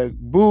flat out like,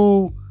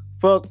 boo,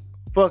 fuck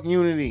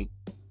unity.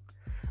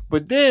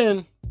 But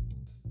then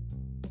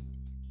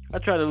I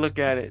try to look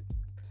at it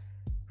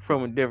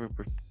from a different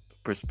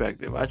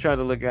perspective. I try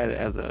to look at it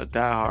as a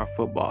diehard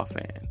football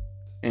fan.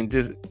 And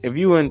just, if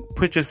you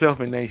put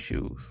yourself in their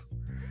shoes,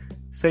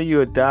 say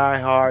you're a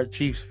diehard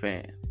Chiefs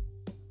fan.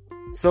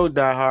 So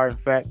diehard, in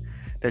fact,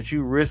 that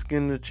you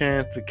risking the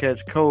chance to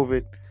catch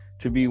COVID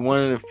to be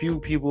one of the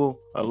few people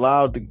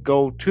allowed to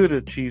go to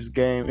the Chiefs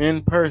game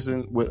in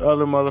person with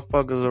other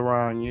motherfuckers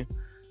around you.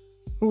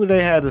 Who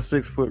they had the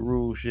 6-foot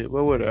rule shit,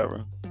 but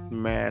whatever.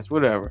 Mask,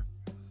 whatever.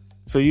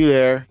 So you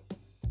there,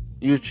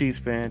 you a Chiefs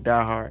fan,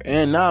 diehard,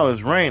 and now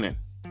it's raining.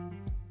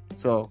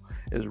 So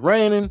it's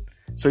raining,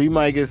 so you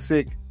might get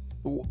sick.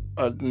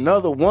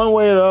 Another one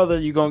way or the other,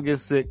 you're gonna get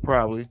sick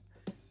probably.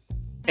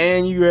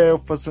 And you there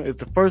for it's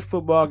the first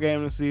football game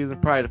of the season,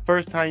 probably the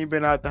first time you've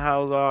been out the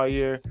house all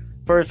year,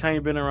 first time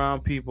you've been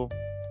around people.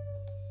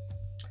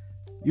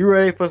 You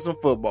ready for some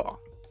football.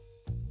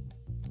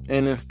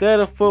 And instead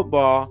of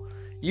football,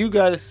 you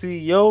gotta see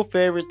your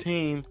favorite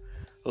team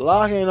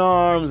locking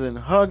arms and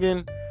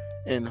hugging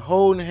and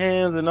holding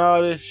hands and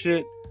all this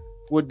shit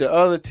with the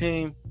other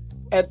team.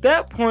 At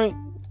that point,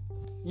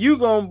 you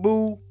gonna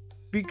boo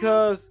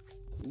because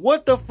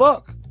what the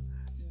fuck?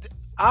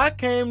 I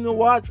came to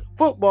watch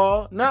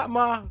football, not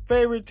my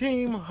favorite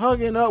team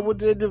hugging up with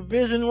their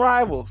division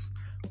rivals.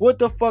 What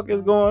the fuck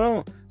is going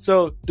on?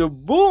 So the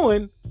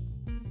booing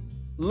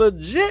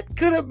legit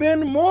could have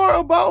been more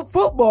about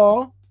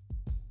football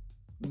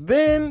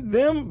than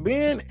them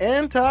being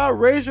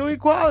anti-racial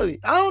equality.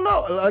 I don't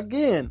know.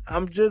 Again,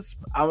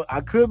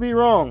 I could be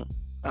wrong.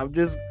 I'm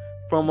just,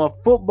 from a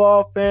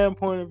football fan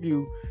point of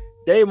view,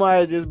 they might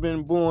have just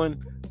been booing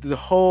the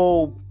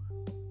whole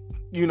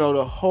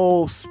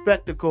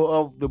spectacle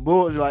of the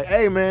Bulls. Like,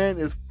 hey man,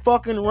 it's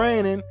fucking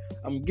raining.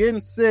 I'm getting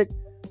sick.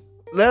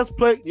 Let's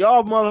play.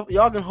 Y'all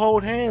can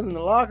hold hands in the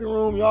locker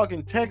room. Y'all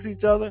can text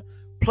each other.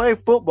 Play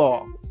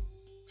football.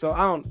 So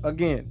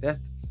that's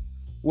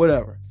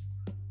whatever.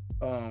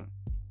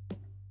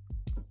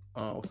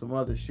 Some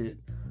other shit.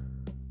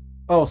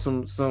 Oh,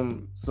 some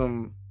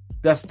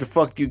that's the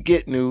fuck you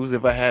get news.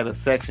 If I had a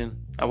section,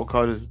 I would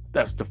call this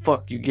that's the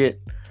fuck you get.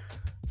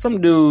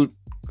 Some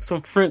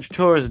French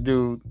tourist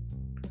dude,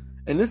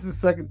 and this is the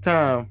second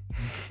time.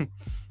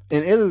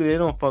 In Italy, they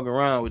don't fuck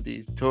around with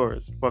these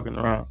tourists fucking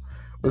around.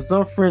 But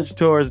some French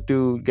tourist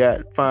dude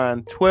got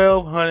fined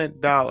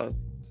 $1,200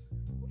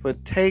 for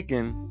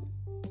taking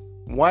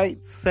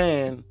white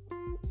sand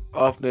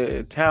off the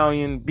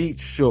Italian beach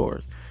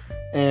shores.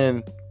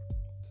 And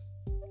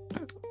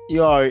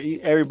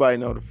everybody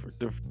know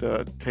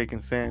the taking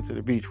sand to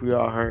the beach. We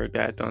all heard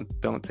that.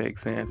 Don't take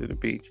sand to the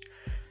beach.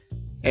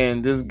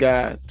 And this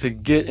guy, to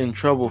get in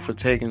trouble for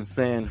taking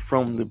sand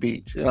from the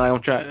beach. And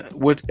I'm trying,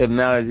 what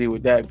analogy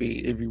would that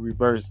be if you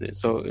reverse it?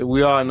 So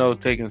we all know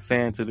taking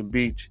sand to the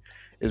beach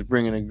is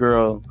bringing a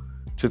girl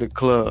to the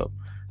club.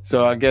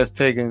 So I guess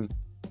taking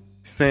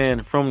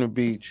sand from the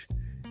beach,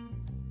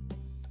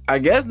 I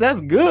guess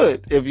that's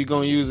good if you're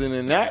gonna use it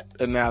in that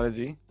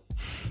analogy.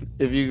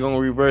 If you're gonna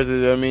reverse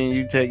it, I mean,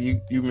 you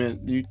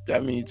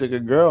took a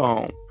girl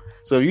home.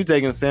 So if you're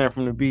taking sand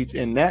from the beach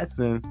in that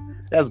sense,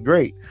 that's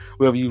great.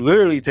 But if you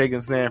literally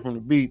taking sand from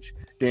the beach,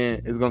 then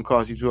it's gonna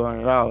cost you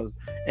 $200,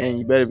 and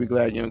you better be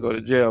glad you don't go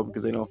to jail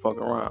because they don't fuck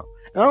around.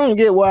 And I don't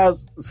get why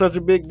it's such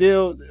a big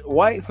deal.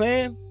 White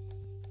sand,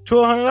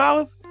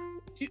 $1,200.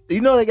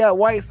 You know they got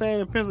white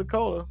sand in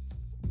Pensacola.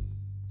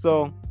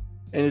 So,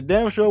 and it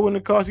damn sure wouldn't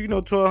have cost you,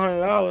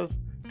 $1,200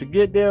 to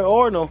get there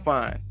or no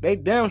fine. They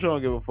damn sure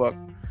don't give a fuck.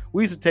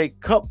 We used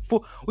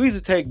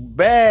to take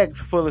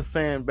bags full of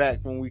sand back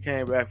when we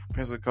came back from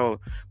Pensacola.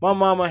 My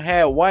mama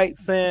had white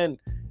sand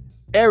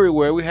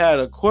everywhere. We had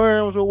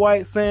aquariums with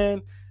white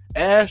sand,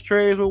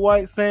 ashtrays with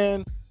white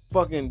sand,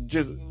 fucking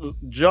just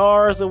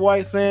jars of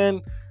white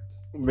sand,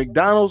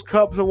 McDonald's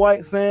cups of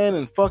white sand,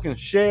 and fucking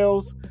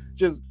shells.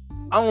 Just,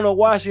 I don't know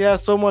why she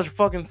has so much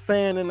fucking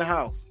sand in the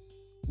house,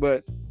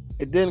 but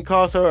it didn't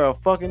cost her a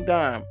fucking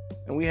dime.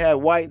 And we had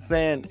white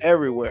sand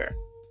everywhere.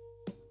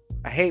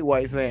 I hate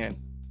white sand.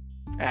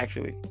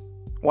 actually.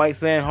 White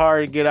sand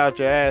harder to get out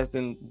your ass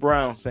than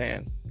brown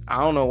sand. I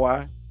don't know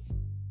why,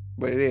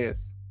 but it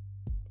is.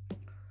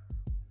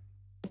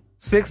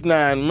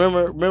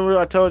 6ix9ine, remember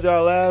I told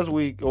y'all last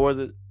week, or was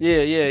it?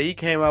 Yeah, he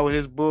came out with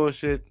his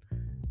bullshit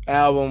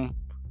album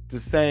the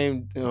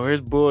same,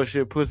 his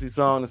bullshit pussy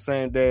song the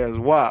same day as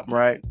WAP,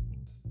 right?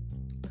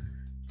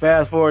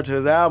 Fast forward to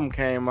his album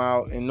came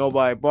out and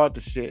nobody bought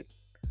the shit.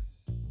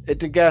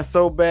 It got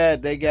so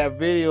bad they got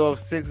video of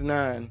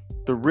 6ix9ine,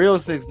 the real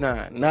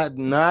 6ix9ine,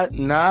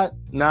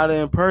 not an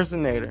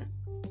impersonator.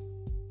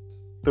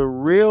 The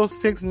real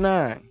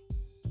 6ix9ine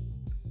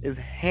is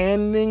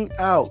handing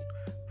out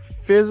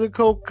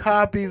physical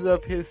copies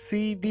of his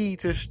CD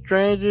to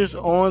strangers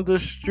on the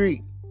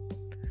street.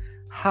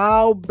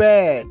 How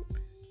bad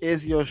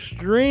is your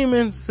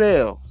streaming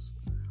sales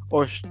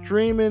or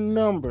streaming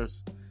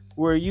numbers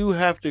where you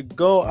have to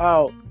go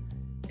out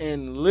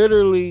and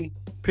literally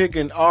pick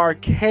an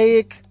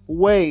archaic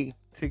way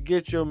to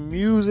get your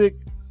music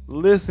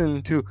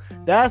listened to?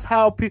 That's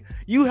how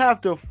you have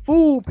to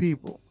fool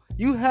people.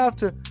 You have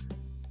to.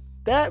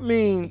 That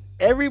means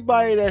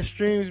everybody that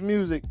streams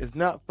music is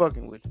not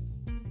fucking with you.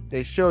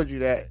 They showed you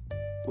that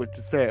with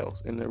the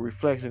sales and the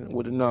reflection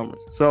with the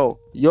numbers. So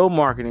your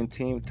marketing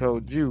team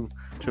told you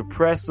to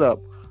press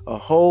up a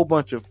whole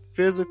bunch of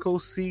physical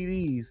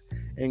CDs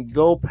and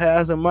go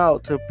pass them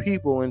out to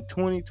people in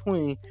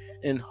 2020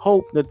 and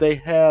hope that they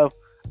have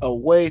a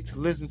way to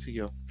listen to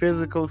your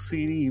physical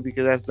CD,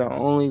 because that's the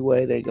only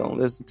way they gonna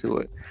listen to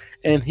it.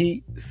 And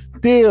he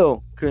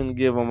still couldn't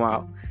give them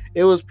out.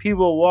 It was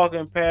people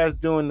walking past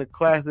doing the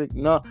classic,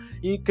 no,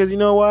 because you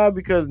know why?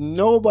 Because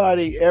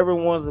nobody ever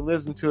wants to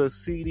listen to a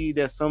CD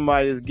that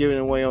somebody is giving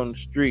away on the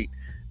street.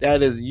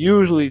 That is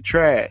usually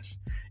trash.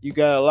 You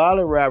got a lot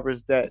of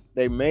rappers that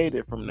they made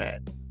it from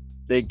that.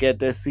 They get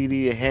that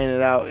CD and hand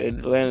it out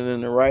and landed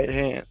in the right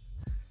hands.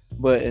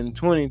 But in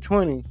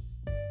 2020,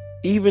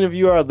 even if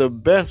you are the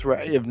best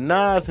rapper, if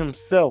Nas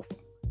himself,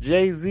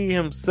 Jay-Z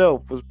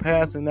himself was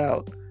passing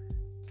out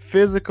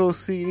physical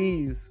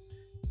CDs,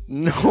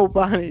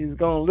 nobody's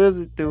gonna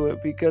listen to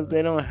it because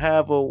they don't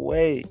have a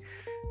way.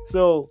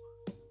 So,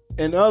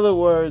 in other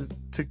words,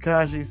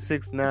 Tekashi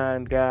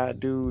 6ix9ine guy,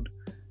 dude,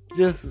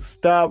 just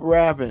stop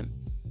rapping.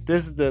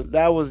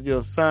 That was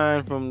your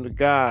sign from the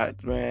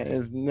gods, man.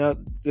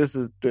 This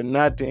is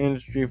not the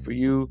industry for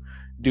you.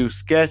 Do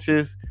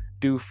sketches,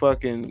 you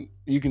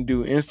can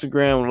do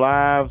Instagram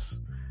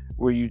lives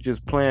where you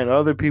just playing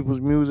other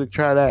people's music.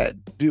 Try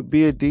that.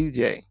 Be a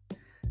DJ.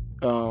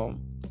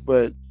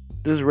 But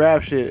this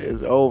rap shit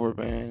is over,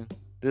 man.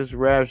 This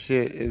rap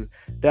shit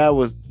that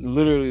was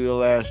literally the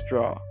last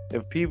straw.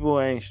 If people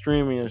ain't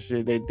streaming and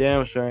shit, they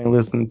damn sure ain't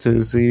listening to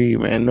the CD,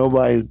 man.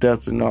 Nobody's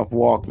dusting off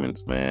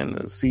Walkmans, man.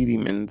 The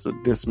CD-mans or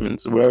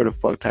Discmans or whatever the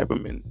fuck type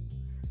of men.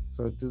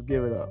 So just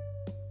give it up.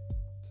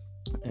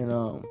 And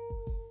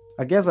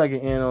I guess I can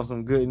end on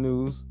some good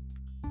news.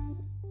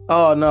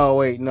 Oh, no,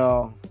 wait,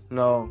 no,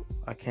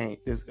 I can't.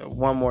 There's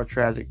one more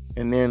tragic,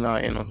 and then I'll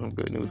end on some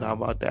good news. How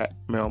about that,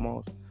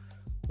 Melmos?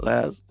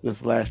 The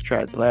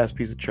last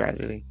piece of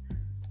tragedy.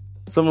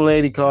 Some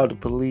lady called the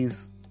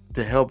police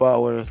to help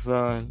out with her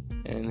son,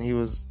 and he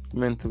was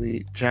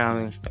mentally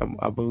challenged.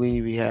 I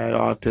believe he had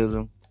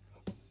autism.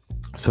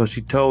 So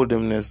she told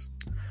him this,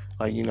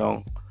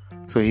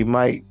 so he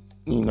might,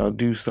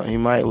 do something. He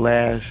might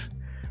lash,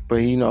 but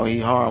he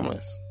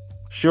harmless.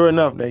 Sure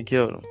enough, they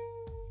killed him.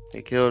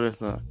 They killed her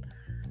son.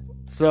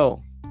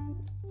 So,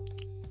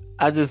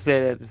 I just say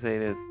that to say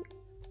this.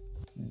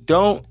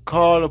 Don't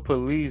call the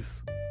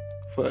police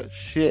for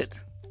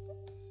shit.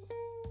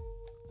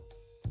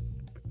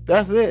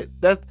 That's it.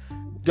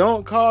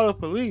 Don't call the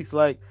police.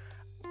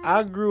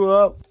 I grew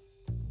up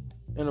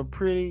in a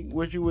pretty,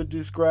 what you would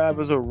describe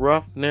as a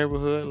rough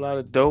neighborhood. A lot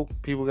of dope.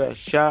 People got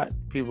shot.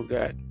 People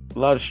got a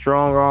lot of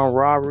strong arm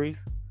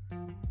robberies.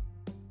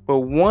 But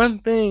one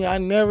thing I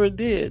never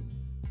did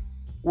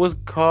was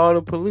call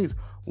the police.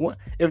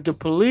 If the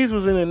police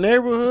was in the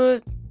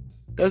neighborhood,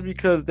 that's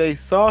because they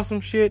saw some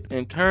shit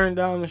and turned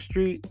down the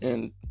street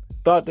and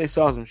thought they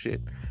saw some shit.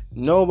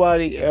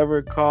 Nobody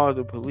ever called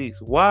the police.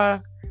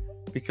 Why?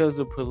 Because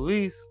the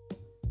police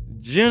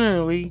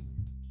generally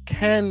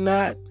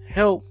cannot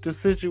help the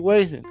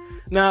situation.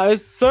 Now,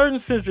 it's certain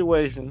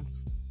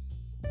situations,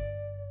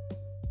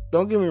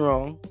 don't get me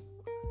wrong,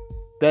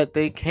 that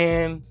they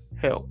can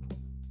help.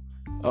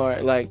 All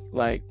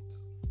right,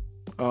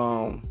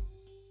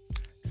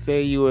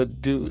 say you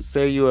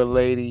a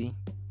lady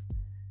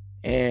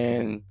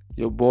and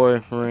your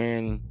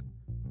boyfriend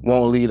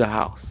won't leave the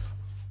house.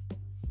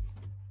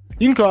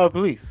 You can call the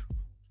police.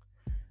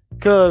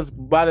 Because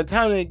by the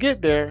time they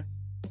get there,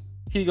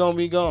 he gonna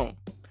be gone.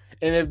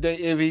 And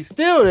if he's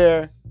still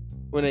there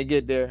when they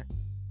get there,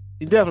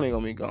 he definitely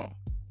gonna be gone.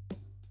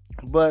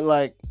 But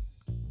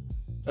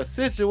a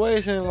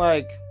situation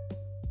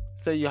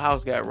say your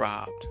house got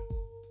robbed,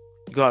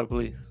 you call the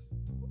police.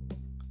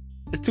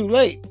 It's too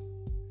late.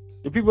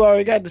 The people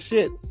already got the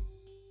shit.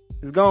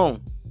 It's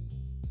gone.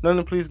 Nothing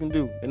the police can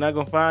do. They're not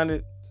gonna find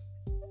it.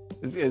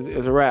 It's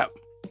a wrap.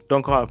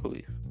 Don't call the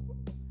police.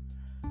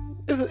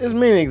 it's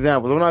many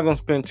examples. I'm not gonna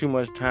spend too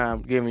much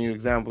time giving you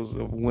examples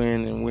of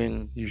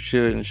when you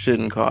should and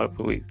shouldn't call the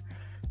police.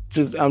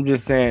 I'm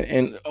just saying,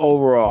 and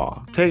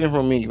overall, taken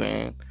from me,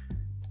 man,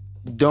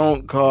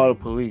 don't call the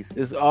police.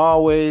 It's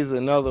always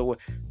another way.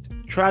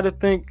 Try to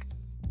think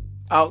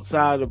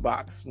outside the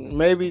box.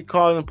 Maybe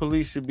calling the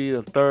police should be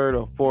the third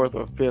or fourth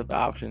or fifth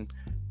option.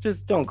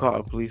 Just don't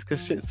call the police,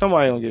 because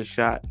somebody gonna get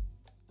shot.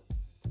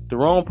 The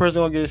wrong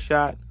person gonna get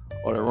shot,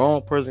 or the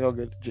wrong person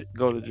gonna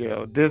go to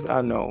jail. This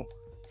I know.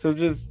 So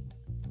just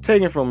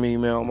take it from me,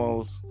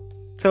 Melmos.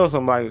 Tell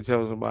somebody to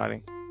tell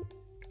somebody.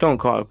 Don't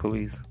call the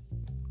police.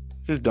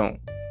 Just don't.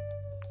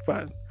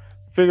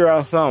 Figure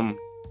out something.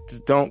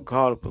 Just don't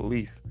call the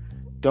police.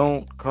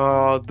 Don't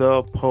call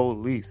the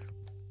police.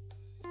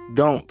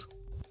 Don't.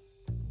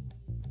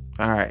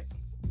 All right.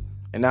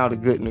 And now the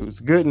good news.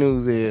 Good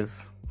news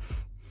is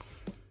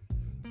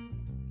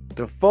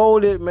the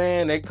folded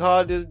man. They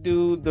call this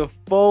dude the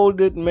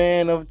folded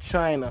man of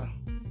China,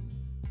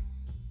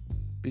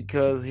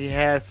 because he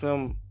had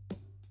some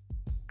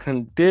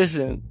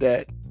condition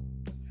that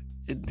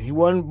he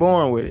wasn't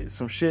born with it.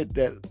 Some shit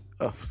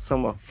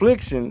some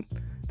affliction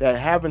that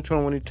happened to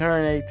him when he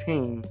turned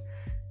 18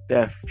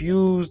 that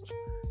fused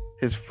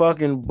his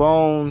fucking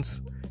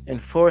bones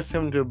and forced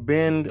him to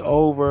bend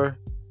over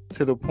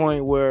to the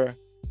point where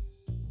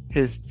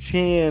his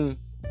chin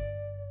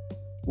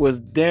was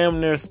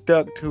damn near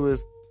stuck to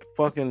his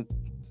fucking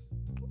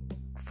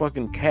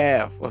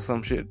calf or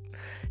some shit.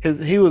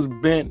 He was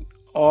bent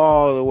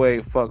all the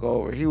way fuck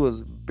over. He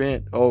was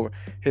bent over.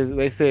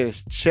 They say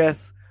his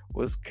chest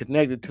was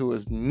connected to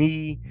his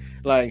knee.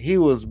 Like, he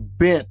was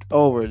bent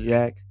over,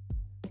 Jack.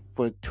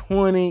 For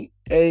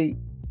 28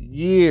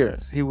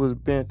 years, he was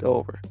bent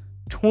over.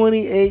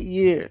 28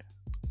 years.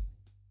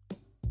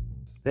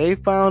 They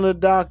found a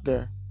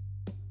doctor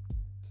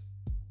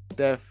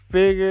that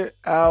figured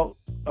out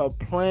a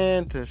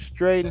plan to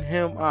straighten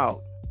him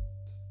out.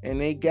 And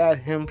they got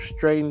him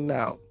straightened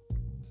out.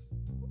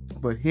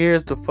 But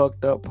here's the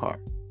fucked up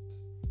part.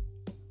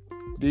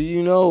 Do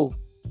you know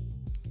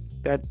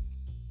that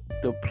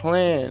the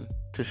plan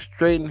to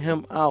straighten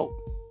him out,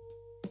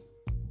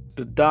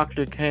 the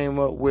doctor came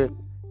up with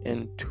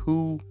in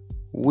 2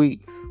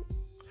 weeks?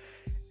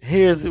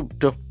 Here's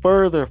the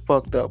further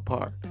fucked up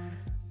part.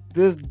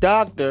 This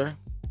doctor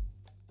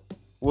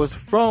was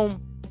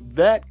from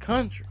that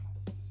country.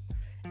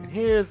 And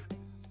here's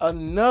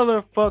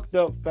another fucked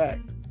up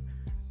fact.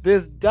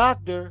 This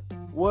doctor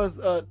was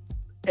an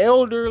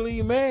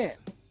elderly man.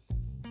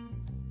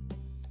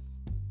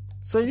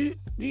 So you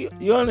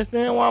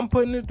understand why I'm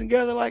putting this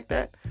together like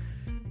that?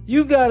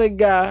 You got a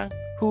guy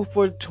who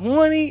for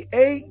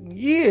 28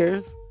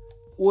 years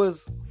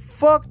was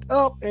fucked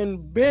up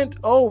and bent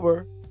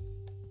over,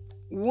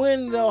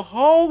 when the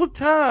whole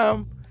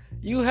time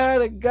you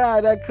had a guy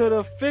that could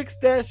have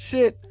fixed that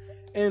shit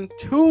in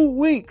 2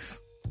 weeks.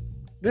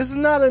 This is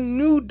not a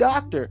new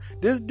doctor.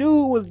 This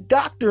dude was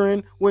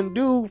doctoring when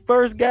dude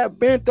first got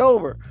bent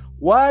over.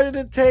 Why did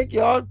it take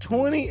y'all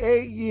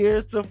 28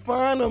 years to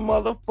find a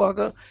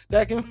motherfucker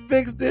that can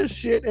fix this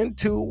shit in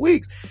 2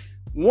 weeks?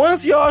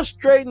 Once y'all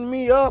straighten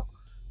me up,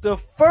 the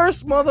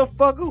first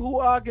motherfucker who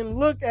I can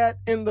look at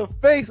in the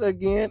face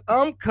again,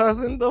 I'm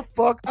cussing the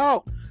fuck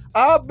out.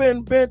 I've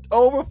been bent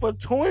over for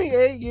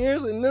 28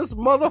 years and this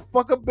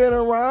motherfucker been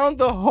around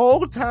the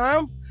whole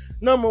time.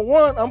 Number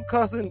one, I'm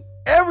cussing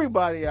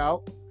everybody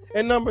out.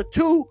 And number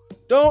two,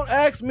 don't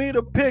ask me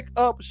to pick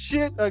up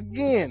shit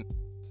again.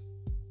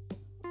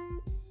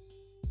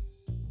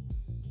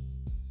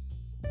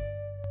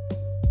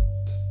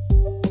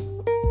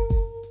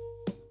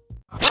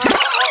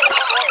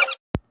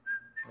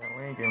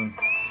 Lincoln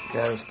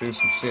got us through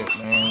some shit,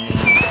 man. We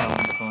were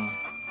coming from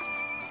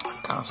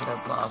Council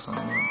that Blossom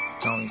and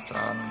Tony's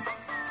driving,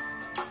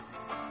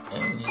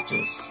 and he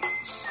just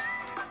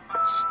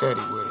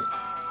steady with it.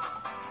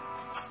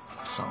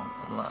 So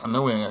I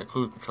know we ain't got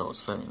cruise control at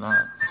 79.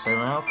 I said,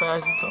 man, how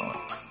fast you going?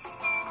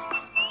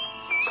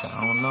 He said,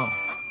 I don't know.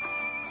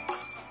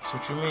 So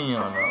what you mean you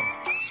don't know?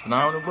 It's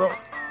not on the road.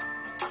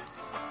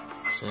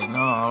 I said, no,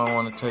 I don't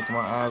want to take my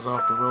eyes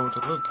off the road to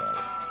look at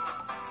it.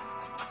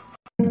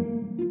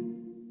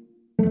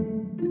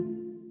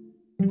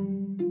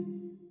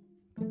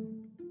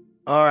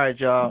 All right,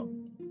 y'all.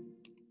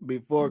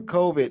 Before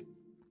COVID,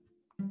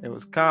 it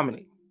was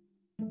comedy.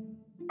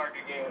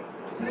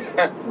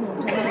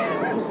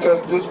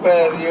 Because this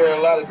past year, a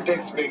lot of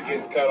dicks been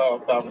getting cut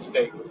off by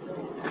mistake.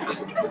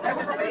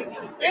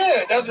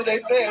 Yeah, that's what they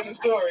say in the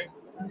story.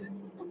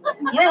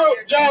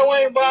 Remember John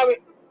Wayne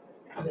Bobbitt?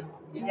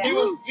 He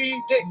was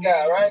the dick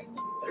guy, right?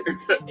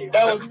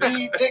 That was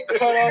the dick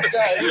cut off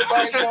guy.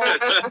 Everybody knows.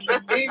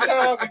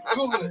 Anytime you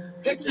Google it,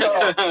 dicks cut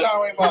off,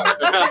 John Wayne Bobbitt.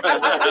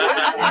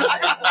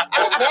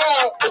 And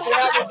now, it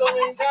happens so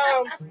many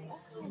times,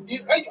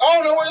 I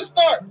don't know where to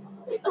start.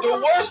 The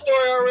worst story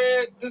I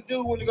read, this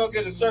dude went to go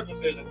get a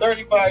circumcision,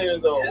 35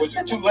 years old, which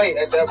is too late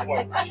at that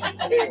point.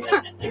 Anyway,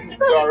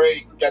 you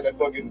already got that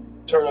fucking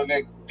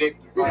turtleneck dick,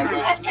 might as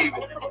well just keep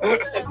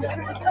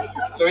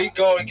it. So he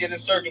go and get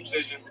his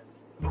circumcision,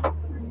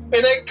 and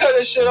they cut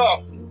his shit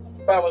off.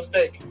 by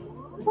mistake.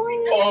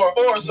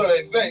 Or so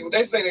they say.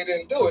 They say they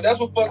didn't do it. That's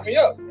what fucked me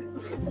up.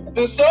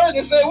 The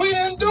surgeon said we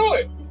didn't do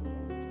it.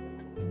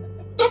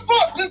 The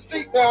fuck? Let's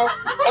see now.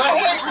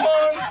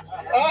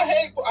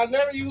 I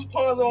never use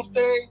puns on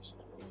stage,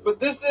 but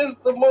this is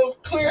the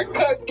most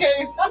clear-cut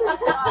case.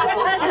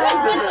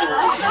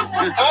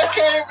 I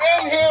came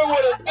in here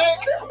with a dick.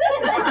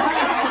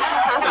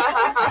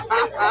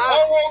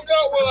 I woke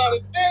up without a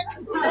dick.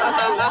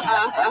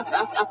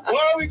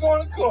 Why are we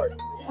going to court?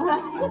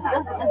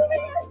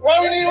 Why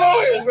we need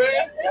lawyers,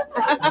 man?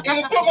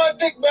 Either put my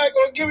dick back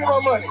or give me my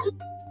money.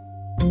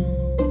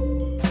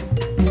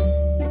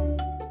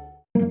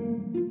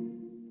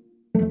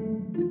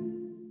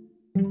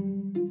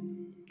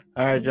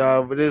 All right,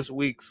 y'all. For this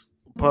week's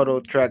Puddle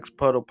Tracks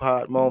Puddle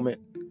Pod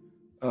moment,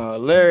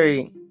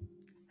 Larry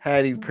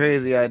had these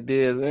crazy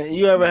ideas. And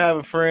you ever have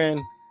a friend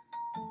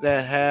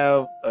that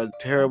have a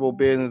terrible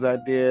business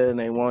idea and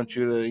they want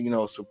you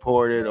to,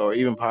 support it or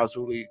even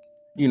possibly,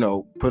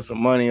 put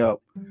some money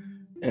up?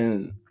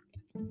 And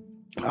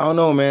I don't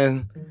know,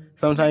 man.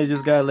 Sometimes you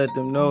just gotta let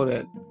them know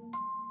that,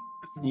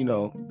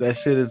 that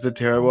shit is a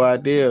terrible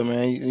idea,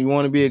 man. You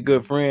want to be a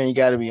good friend, you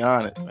gotta be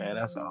honest, man.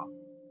 That's all.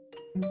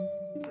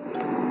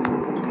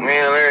 Me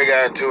and Larry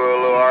got into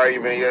a little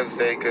argument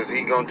yesterday because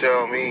he gonna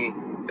tell me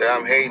that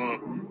I'm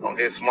hating on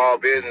his small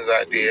business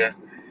idea.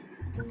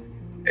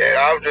 And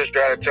I was just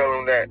trying to tell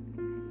him that,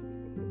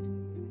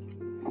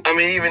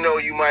 even though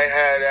you might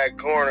have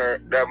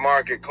that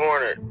market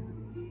cornered,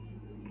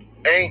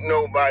 ain't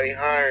nobody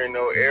hiring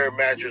no air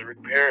mattress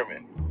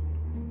repairman.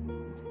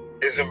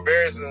 It's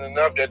embarrassing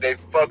enough that they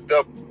fucked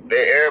up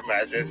their air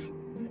mattress.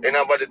 And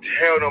I'm about to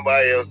tell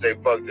nobody else they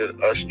fucked it.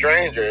 A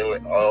stranger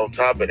on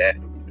top of that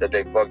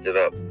they fucked it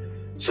up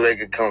so they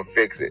could come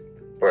fix it.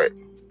 But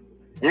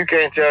you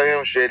can't tell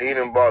him shit. He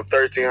done bought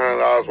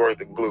 $1,300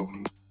 worth of glue.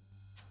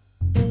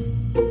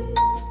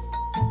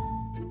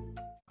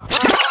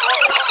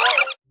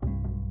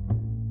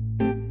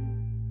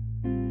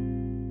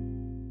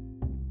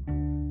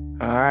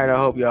 All right, I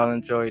hope y'all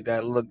enjoyed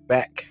that look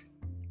back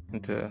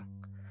into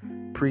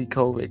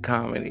pre-COVID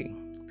comedy.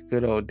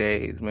 Good old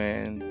days,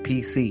 man.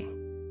 PC.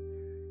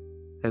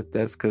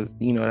 That's because,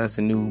 that's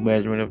a new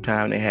measurement of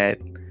time. They had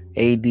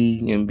AD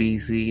and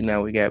BC.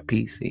 Now we got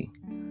PC.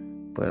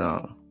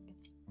 But,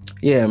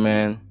 yeah,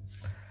 man.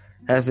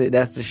 That's it.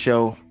 That's the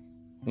show.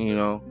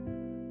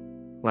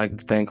 Like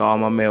to thank all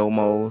my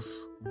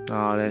Melmos and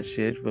all that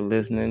shit for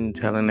listening,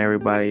 telling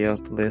everybody else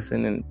to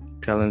listen, and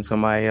telling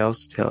somebody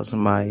else to tell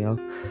somebody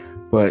else.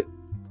 But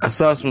I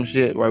saw some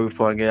shit right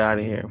before we get out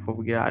of here.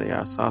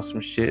 I saw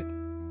some shit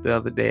the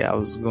other day. I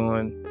was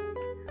going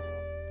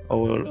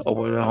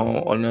over the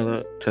home,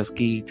 another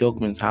Tuskegee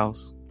Jokeman's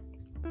house.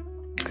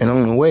 And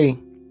on the way,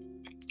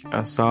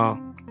 I saw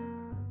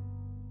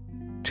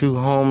two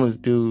homeless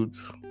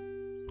dudes,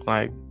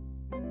 like,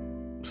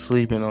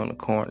 sleeping on the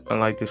corner,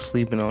 like just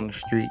sleeping on the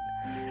street.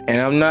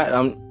 And I'm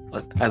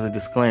as a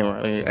disclaimer,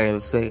 I gotta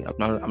say,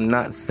 I'm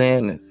not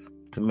saying this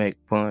to make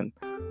fun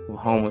of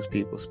homeless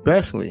people,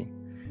 especially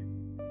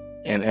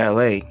in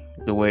LA,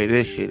 the way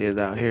this shit is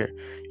out here.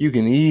 You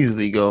can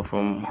easily go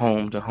from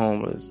home to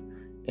homeless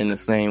in the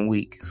same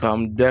week. So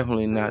I'm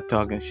definitely not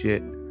talking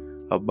shit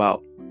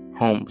about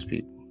homeless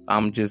people.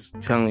 I'm just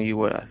telling you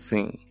what I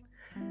seen.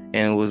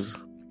 And it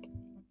was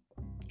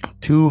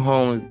two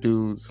homeless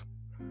dudes.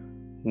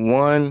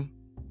 One,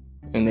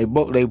 and they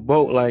both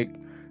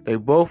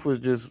was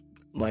just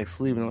like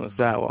sleeping on the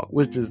sidewalk,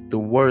 which is the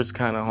worst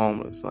kind of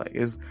homeless. Like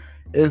it's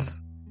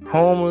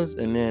homeless,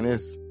 and then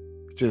it's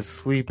just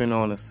sleeping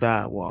on the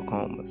sidewalk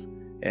homeless.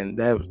 And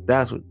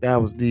that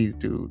was these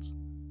dudes.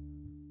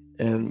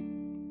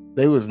 And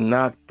they was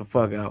knocked the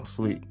fuck out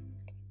sleep.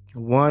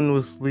 One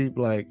was sleep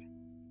like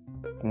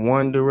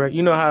one direct.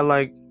 You know how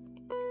like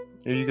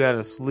if you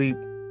gotta sleep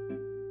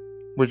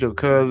with your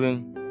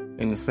cousin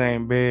in the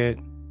same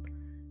bed,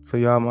 so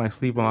y'all might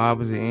sleep on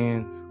opposite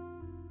ends?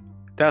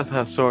 That's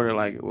how sort of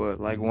like it was.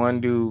 Like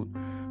one dude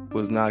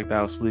was knocked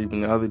out sleep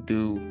and the other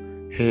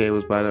dude head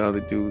was by the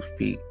other dude's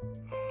feet.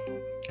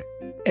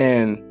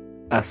 And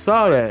I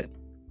saw that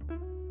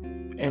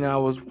and I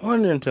was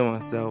wondering to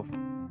myself,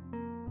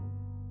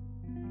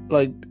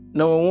 like,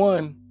 number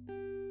one,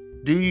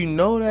 do you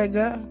know that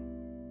guy?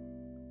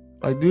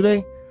 Like,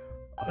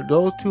 are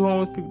those two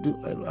homeless people,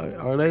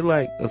 are they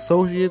like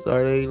associates?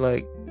 Are they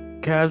like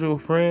casual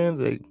friends?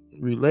 They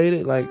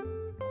related? Like,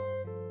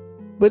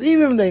 but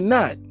even if they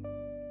not,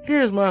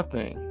 here's my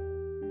thing.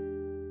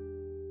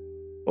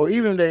 Or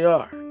even if they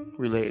are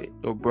related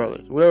or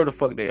brothers, whatever the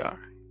fuck they are.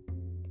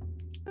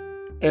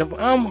 If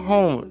I'm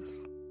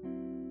homeless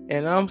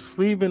and I'm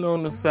sleeping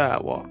on the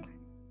sidewalk,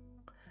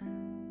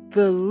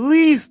 the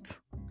least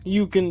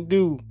you can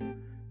do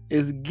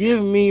is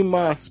give me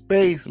my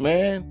space,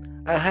 man.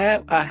 I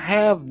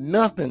have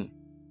nothing.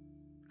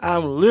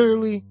 I'm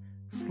literally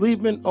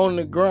sleeping on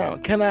the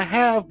ground. Can I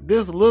have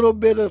this little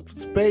bit of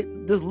space,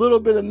 this little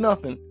bit of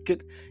nothing?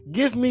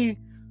 Give me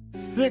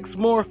 6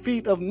 more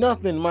feet of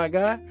nothing, my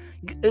guy.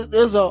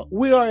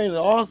 We are in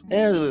Los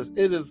Angeles.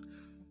 It is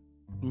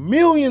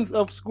millions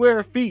of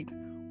square feet.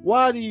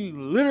 Why do you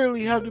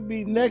literally have to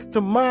be next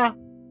to my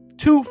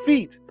 2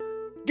 feet?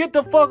 Get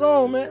the fuck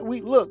on, man.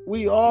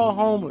 We all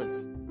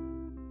homeless.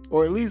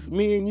 Or at least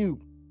me and you.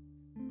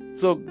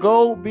 So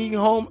go be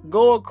home.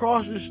 Go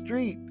across the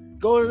street.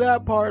 Go to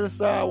that part of the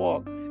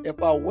sidewalk.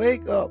 If I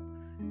wake up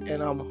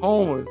and I'm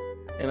homeless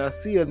and I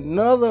see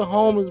another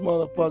homeless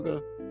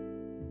motherfucker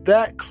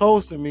that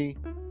close to me,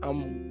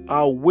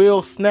 I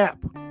will snap.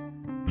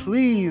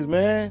 Please,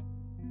 man.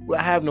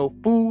 I have no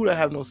food. I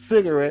have no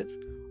cigarettes.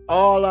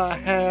 All I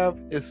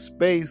have is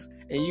space.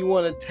 And you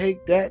want to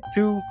take that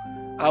too?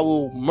 I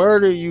will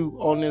murder you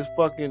on this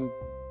fucking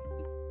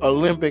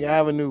Olympic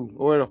Avenue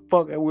or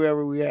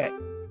wherever we at.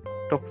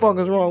 The fuck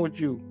is wrong with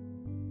you?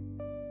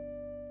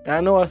 I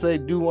know I say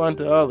do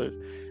unto others.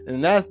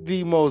 And that's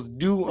the most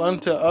do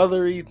unto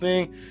othery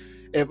thing.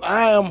 If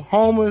I am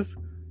homeless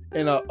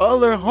and a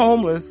other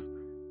homeless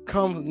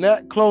comes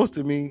that close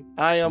to me,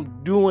 I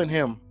am doing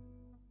him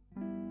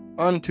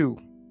unto.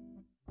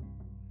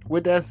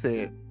 With that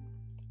said,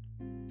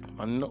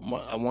 I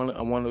want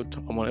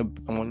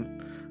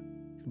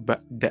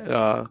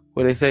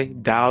what they say,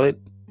 dial it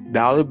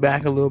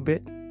back a little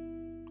bit,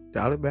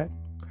 dial it back,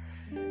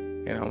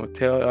 and I'm gonna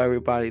tell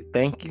everybody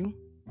thank you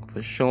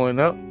for showing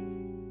up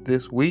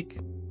this week.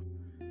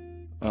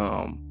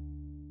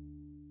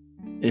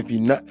 If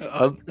you not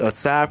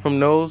aside from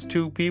those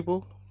 2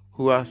 people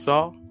who I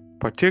saw,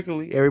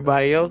 particularly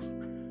everybody else,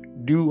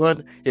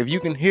 if you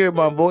can hear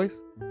my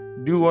voice,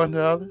 do unto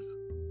others.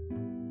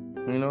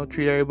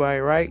 Treat everybody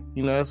right.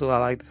 That's what I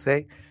like to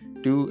say.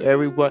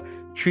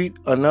 Treat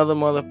another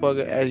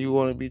motherfucker as you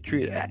want to be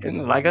treated.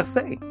 And like I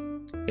say,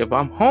 if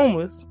I'm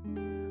homeless,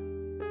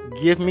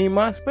 give me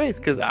my space,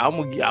 because I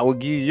will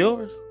give you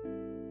yours.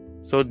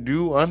 So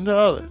do unto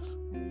others,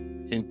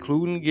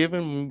 including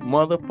giving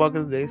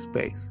motherfuckers their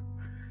space.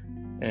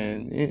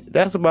 And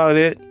that's about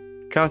it.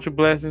 Count your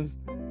blessings.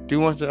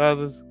 Do unto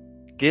others.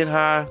 Get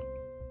high.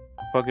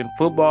 Fucking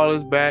football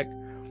is back.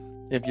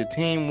 If your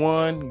team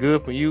won,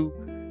 good for you.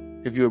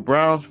 If you're a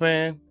Browns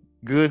fan,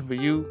 good for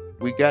you.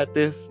 We got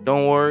this.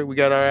 Don't worry. We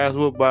got our ass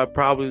whooped by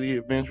probably the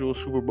eventual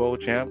Super Bowl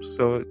champs.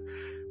 So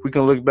we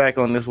can look back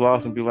on this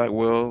loss and be like,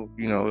 well,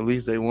 at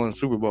least they won the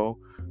Super Bowl.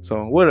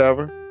 So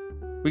whatever.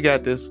 We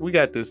got this. We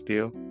got this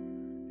still.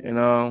 And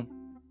I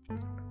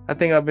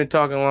think I've been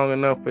talking long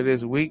enough for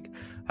this week.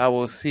 I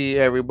will see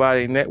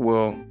everybody I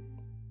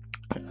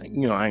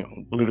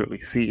ain't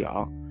literally see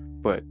y'all,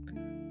 but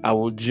I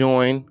will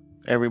join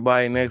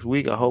everybody next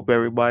week. I hope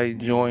everybody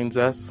joins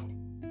us.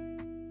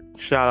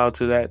 Shout out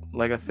to that,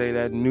 like I say,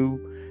 that new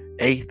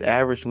 8th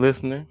average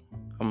listener.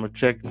 I'm going to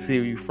check and see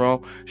where you're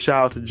from.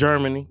 Shout out to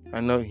Germany.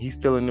 I know he's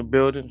still in the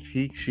building.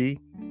 She,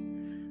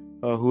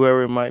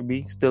 whoever it might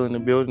be, still in the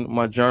building.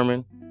 My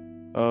German,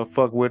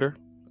 fuck with her.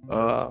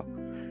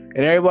 And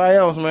everybody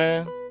else,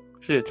 man.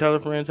 Shit, tell a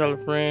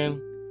friend.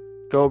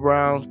 Go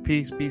Browns.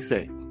 Peace. Be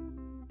safe.